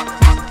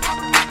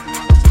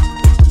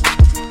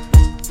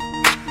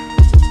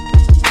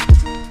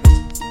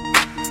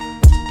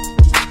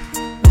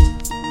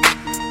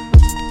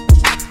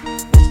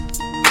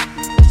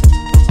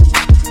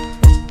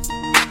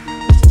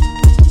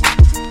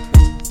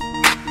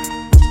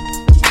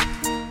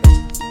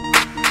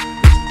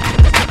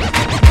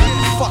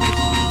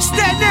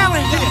 Staten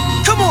Island,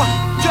 come on,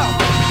 yo,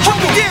 hold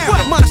me down. What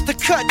a monster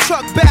cut,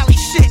 truck, bally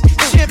shit.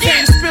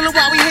 Champagne spilling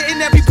while we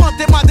hitting every pump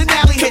that my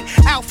Denali hit.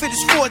 Outfit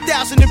is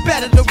 4,000 and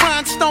better. The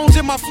rhinestones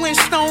in my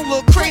Flintstone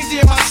look crazy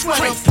in my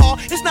sweater. Paul,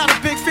 it's not a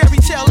big fairy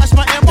tale, that's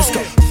my MO.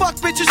 Fuck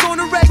bitches on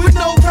the reg with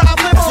no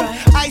problem.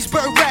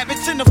 Iceberg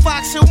rabbits in the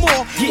Fox Hill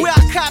Mall, where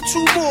I cop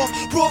 2 more,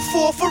 brought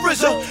 4 for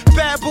Rizzo.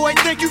 Bad boy,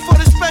 thank you for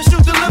the special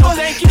deliver.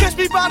 Catch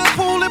me by the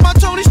pool in my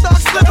Tony Stark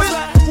slippers.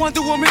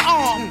 Wonder Woman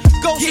arm,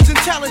 Ghost is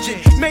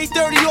intelligent. Made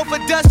 30 off a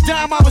dust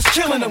dime, I was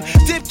killing them.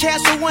 Dip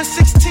cash on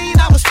 116,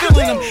 I was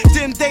filling them.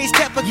 Them days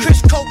kept a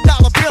Chris Coke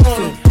dollar bill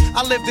on them.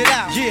 I lived it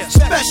out, yeah.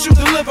 Special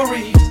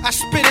delivery, I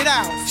spit it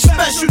out.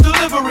 Special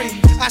delivery,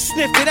 I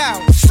sniffed it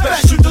out.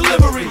 Special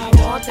delivery, I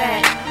want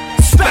that.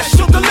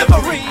 Special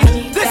delivery,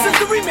 this is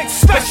the remix.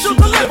 Special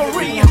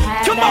delivery,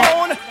 come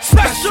on.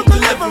 Special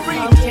delivery,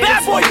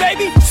 bad boy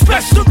baby.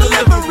 Special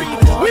delivery,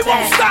 we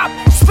won't stop.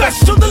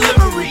 Special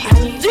delivery,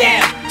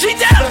 yeah.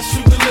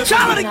 G-Dep,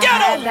 child of the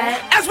ghetto,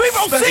 as we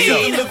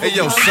proceed. Hey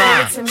yo,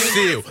 sign,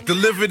 seal,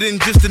 delivered in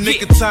just a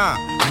nick of time.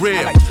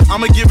 Real,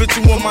 I'ma give it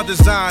to all my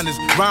designers.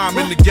 Rhyme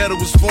in the ghetto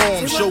was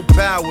formed. Show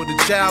power,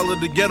 the child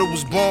of the ghetto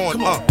was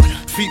born.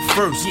 feet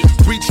first.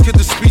 Preach to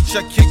the speech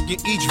I kick in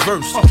each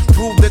verse.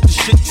 Prove that the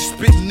shit you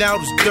spitting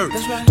out is dirt.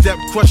 That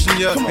question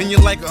you, and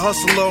you're like a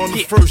hustler on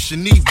the first. You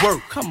need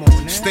work. Come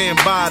on, stand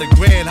by the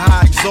grand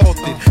high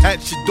exalted. At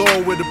your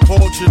door with a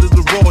portrait of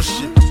the raw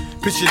shit.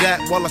 Picture that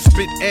while I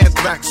spit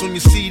anthrax on your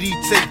CD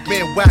tape,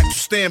 man, wax,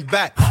 stand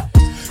back.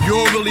 You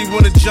don't really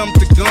wanna jump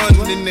the gun,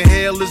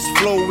 inhale this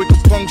flow, it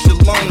can puncture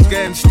lungs. Go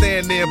and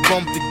stand there and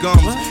bump the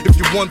gums. If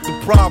you want the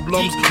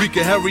problems, we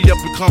can hurry up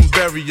and come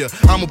bury ya.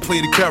 I'ma play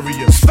the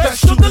carrier.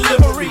 Special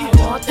delivery.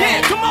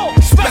 Yeah, come on.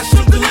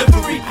 Special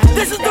delivery.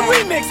 This is the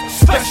remix.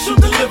 Special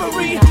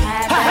delivery.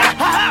 Ha ha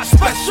ha.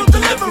 Special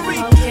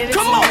delivery.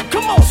 Come on,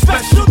 come on.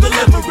 Special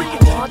delivery.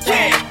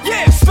 Yeah,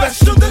 yeah.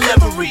 Special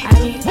delivery.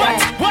 What?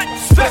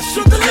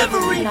 Special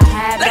delivery.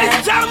 Ladies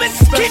and gentlemen,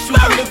 keep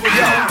moving.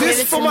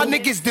 This for my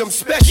niggas, them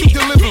special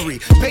delivery.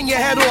 Bang your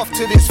head off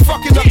to this,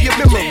 fucking up your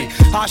memory.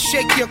 I'll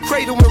shake your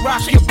cradle and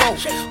rock your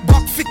boat.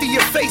 Buck 50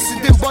 your face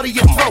and then butter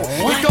your throat.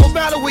 It don't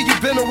matter where you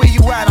been or where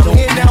you at. I'm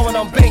here now and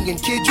I'm banging.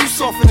 Kid, you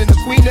softening the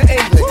Queen of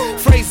England.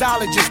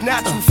 Phraseologist,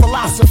 natural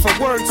philosopher,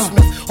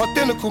 wordsmith,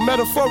 authentical,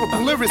 metaphorical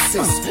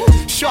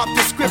lyricist. Sharp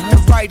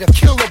descriptive writer,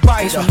 killer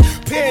biter,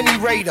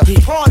 panty raider,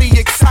 party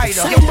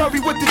exciter. Yo, Murray,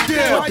 what the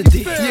deal?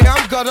 Yeah,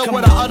 I'm gutter.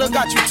 What I utter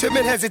got you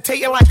timid,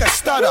 hesitating like a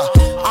stutter.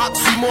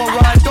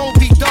 Oxymoron, don't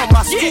be dumb.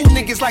 My school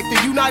niggas like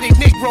the United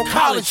Negro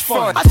College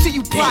Fund. I see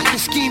you plotting,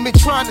 scheming,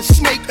 trying to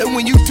snake, and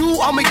when you do,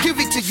 I'ma give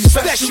it to you.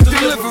 Special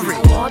delivery.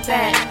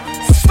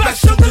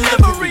 Special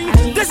delivery.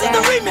 This is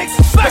the remix.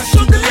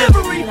 Special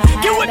delivery.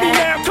 Get with me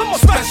now. Come on.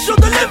 Special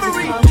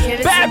delivery.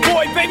 Bad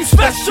boy, baby.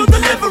 Special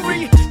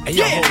delivery. Hey,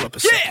 yo, hold up a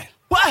second.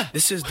 What?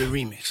 This is the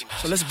remix.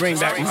 So let's bring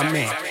back my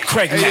man,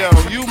 Craig Hey,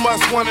 Mack. yo, you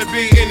must wanna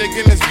be in the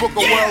Guinness Book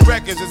of World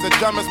Records as the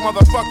dumbest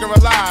motherfucker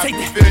alive.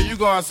 You feel you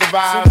gonna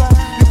survive?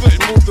 You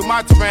couldn't move through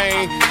my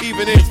terrain,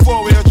 even in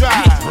four-wheel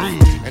drive.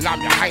 And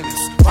I'm your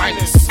highness,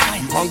 finest.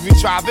 You hungry?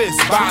 Try this,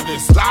 buy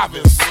this, live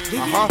this.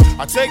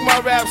 I take my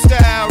rap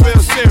style real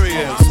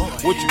serious.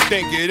 What you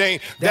think it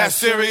ain't that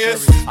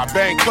serious? I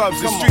bang clubs,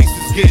 the streets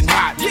is getting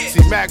hot.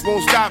 See, Mac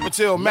won't stop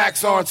until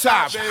Mac's on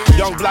top.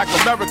 Young Black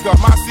America,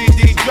 my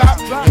CD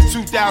dropped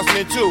in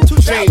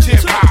 2002. Change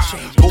hip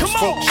hop. Most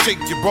folks shake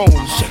your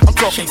bones. I'm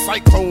talking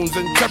cyclones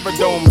and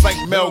terradomes like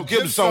Mel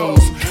Gibson's.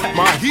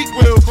 My heat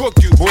will cook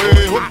you, boy.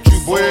 Hooked you,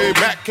 boy.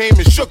 Mac came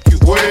and shook you,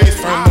 boy.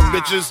 From the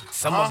bitches.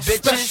 Some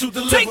special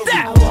delivery. Take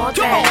that.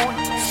 Come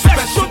on.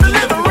 Special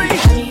delivery.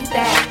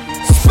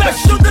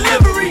 Special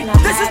delivery.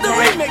 This is the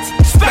remix.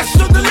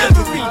 Special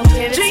delivery.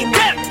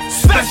 G-Dep.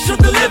 Special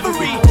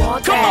delivery.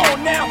 Come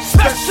on now.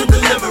 Special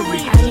delivery.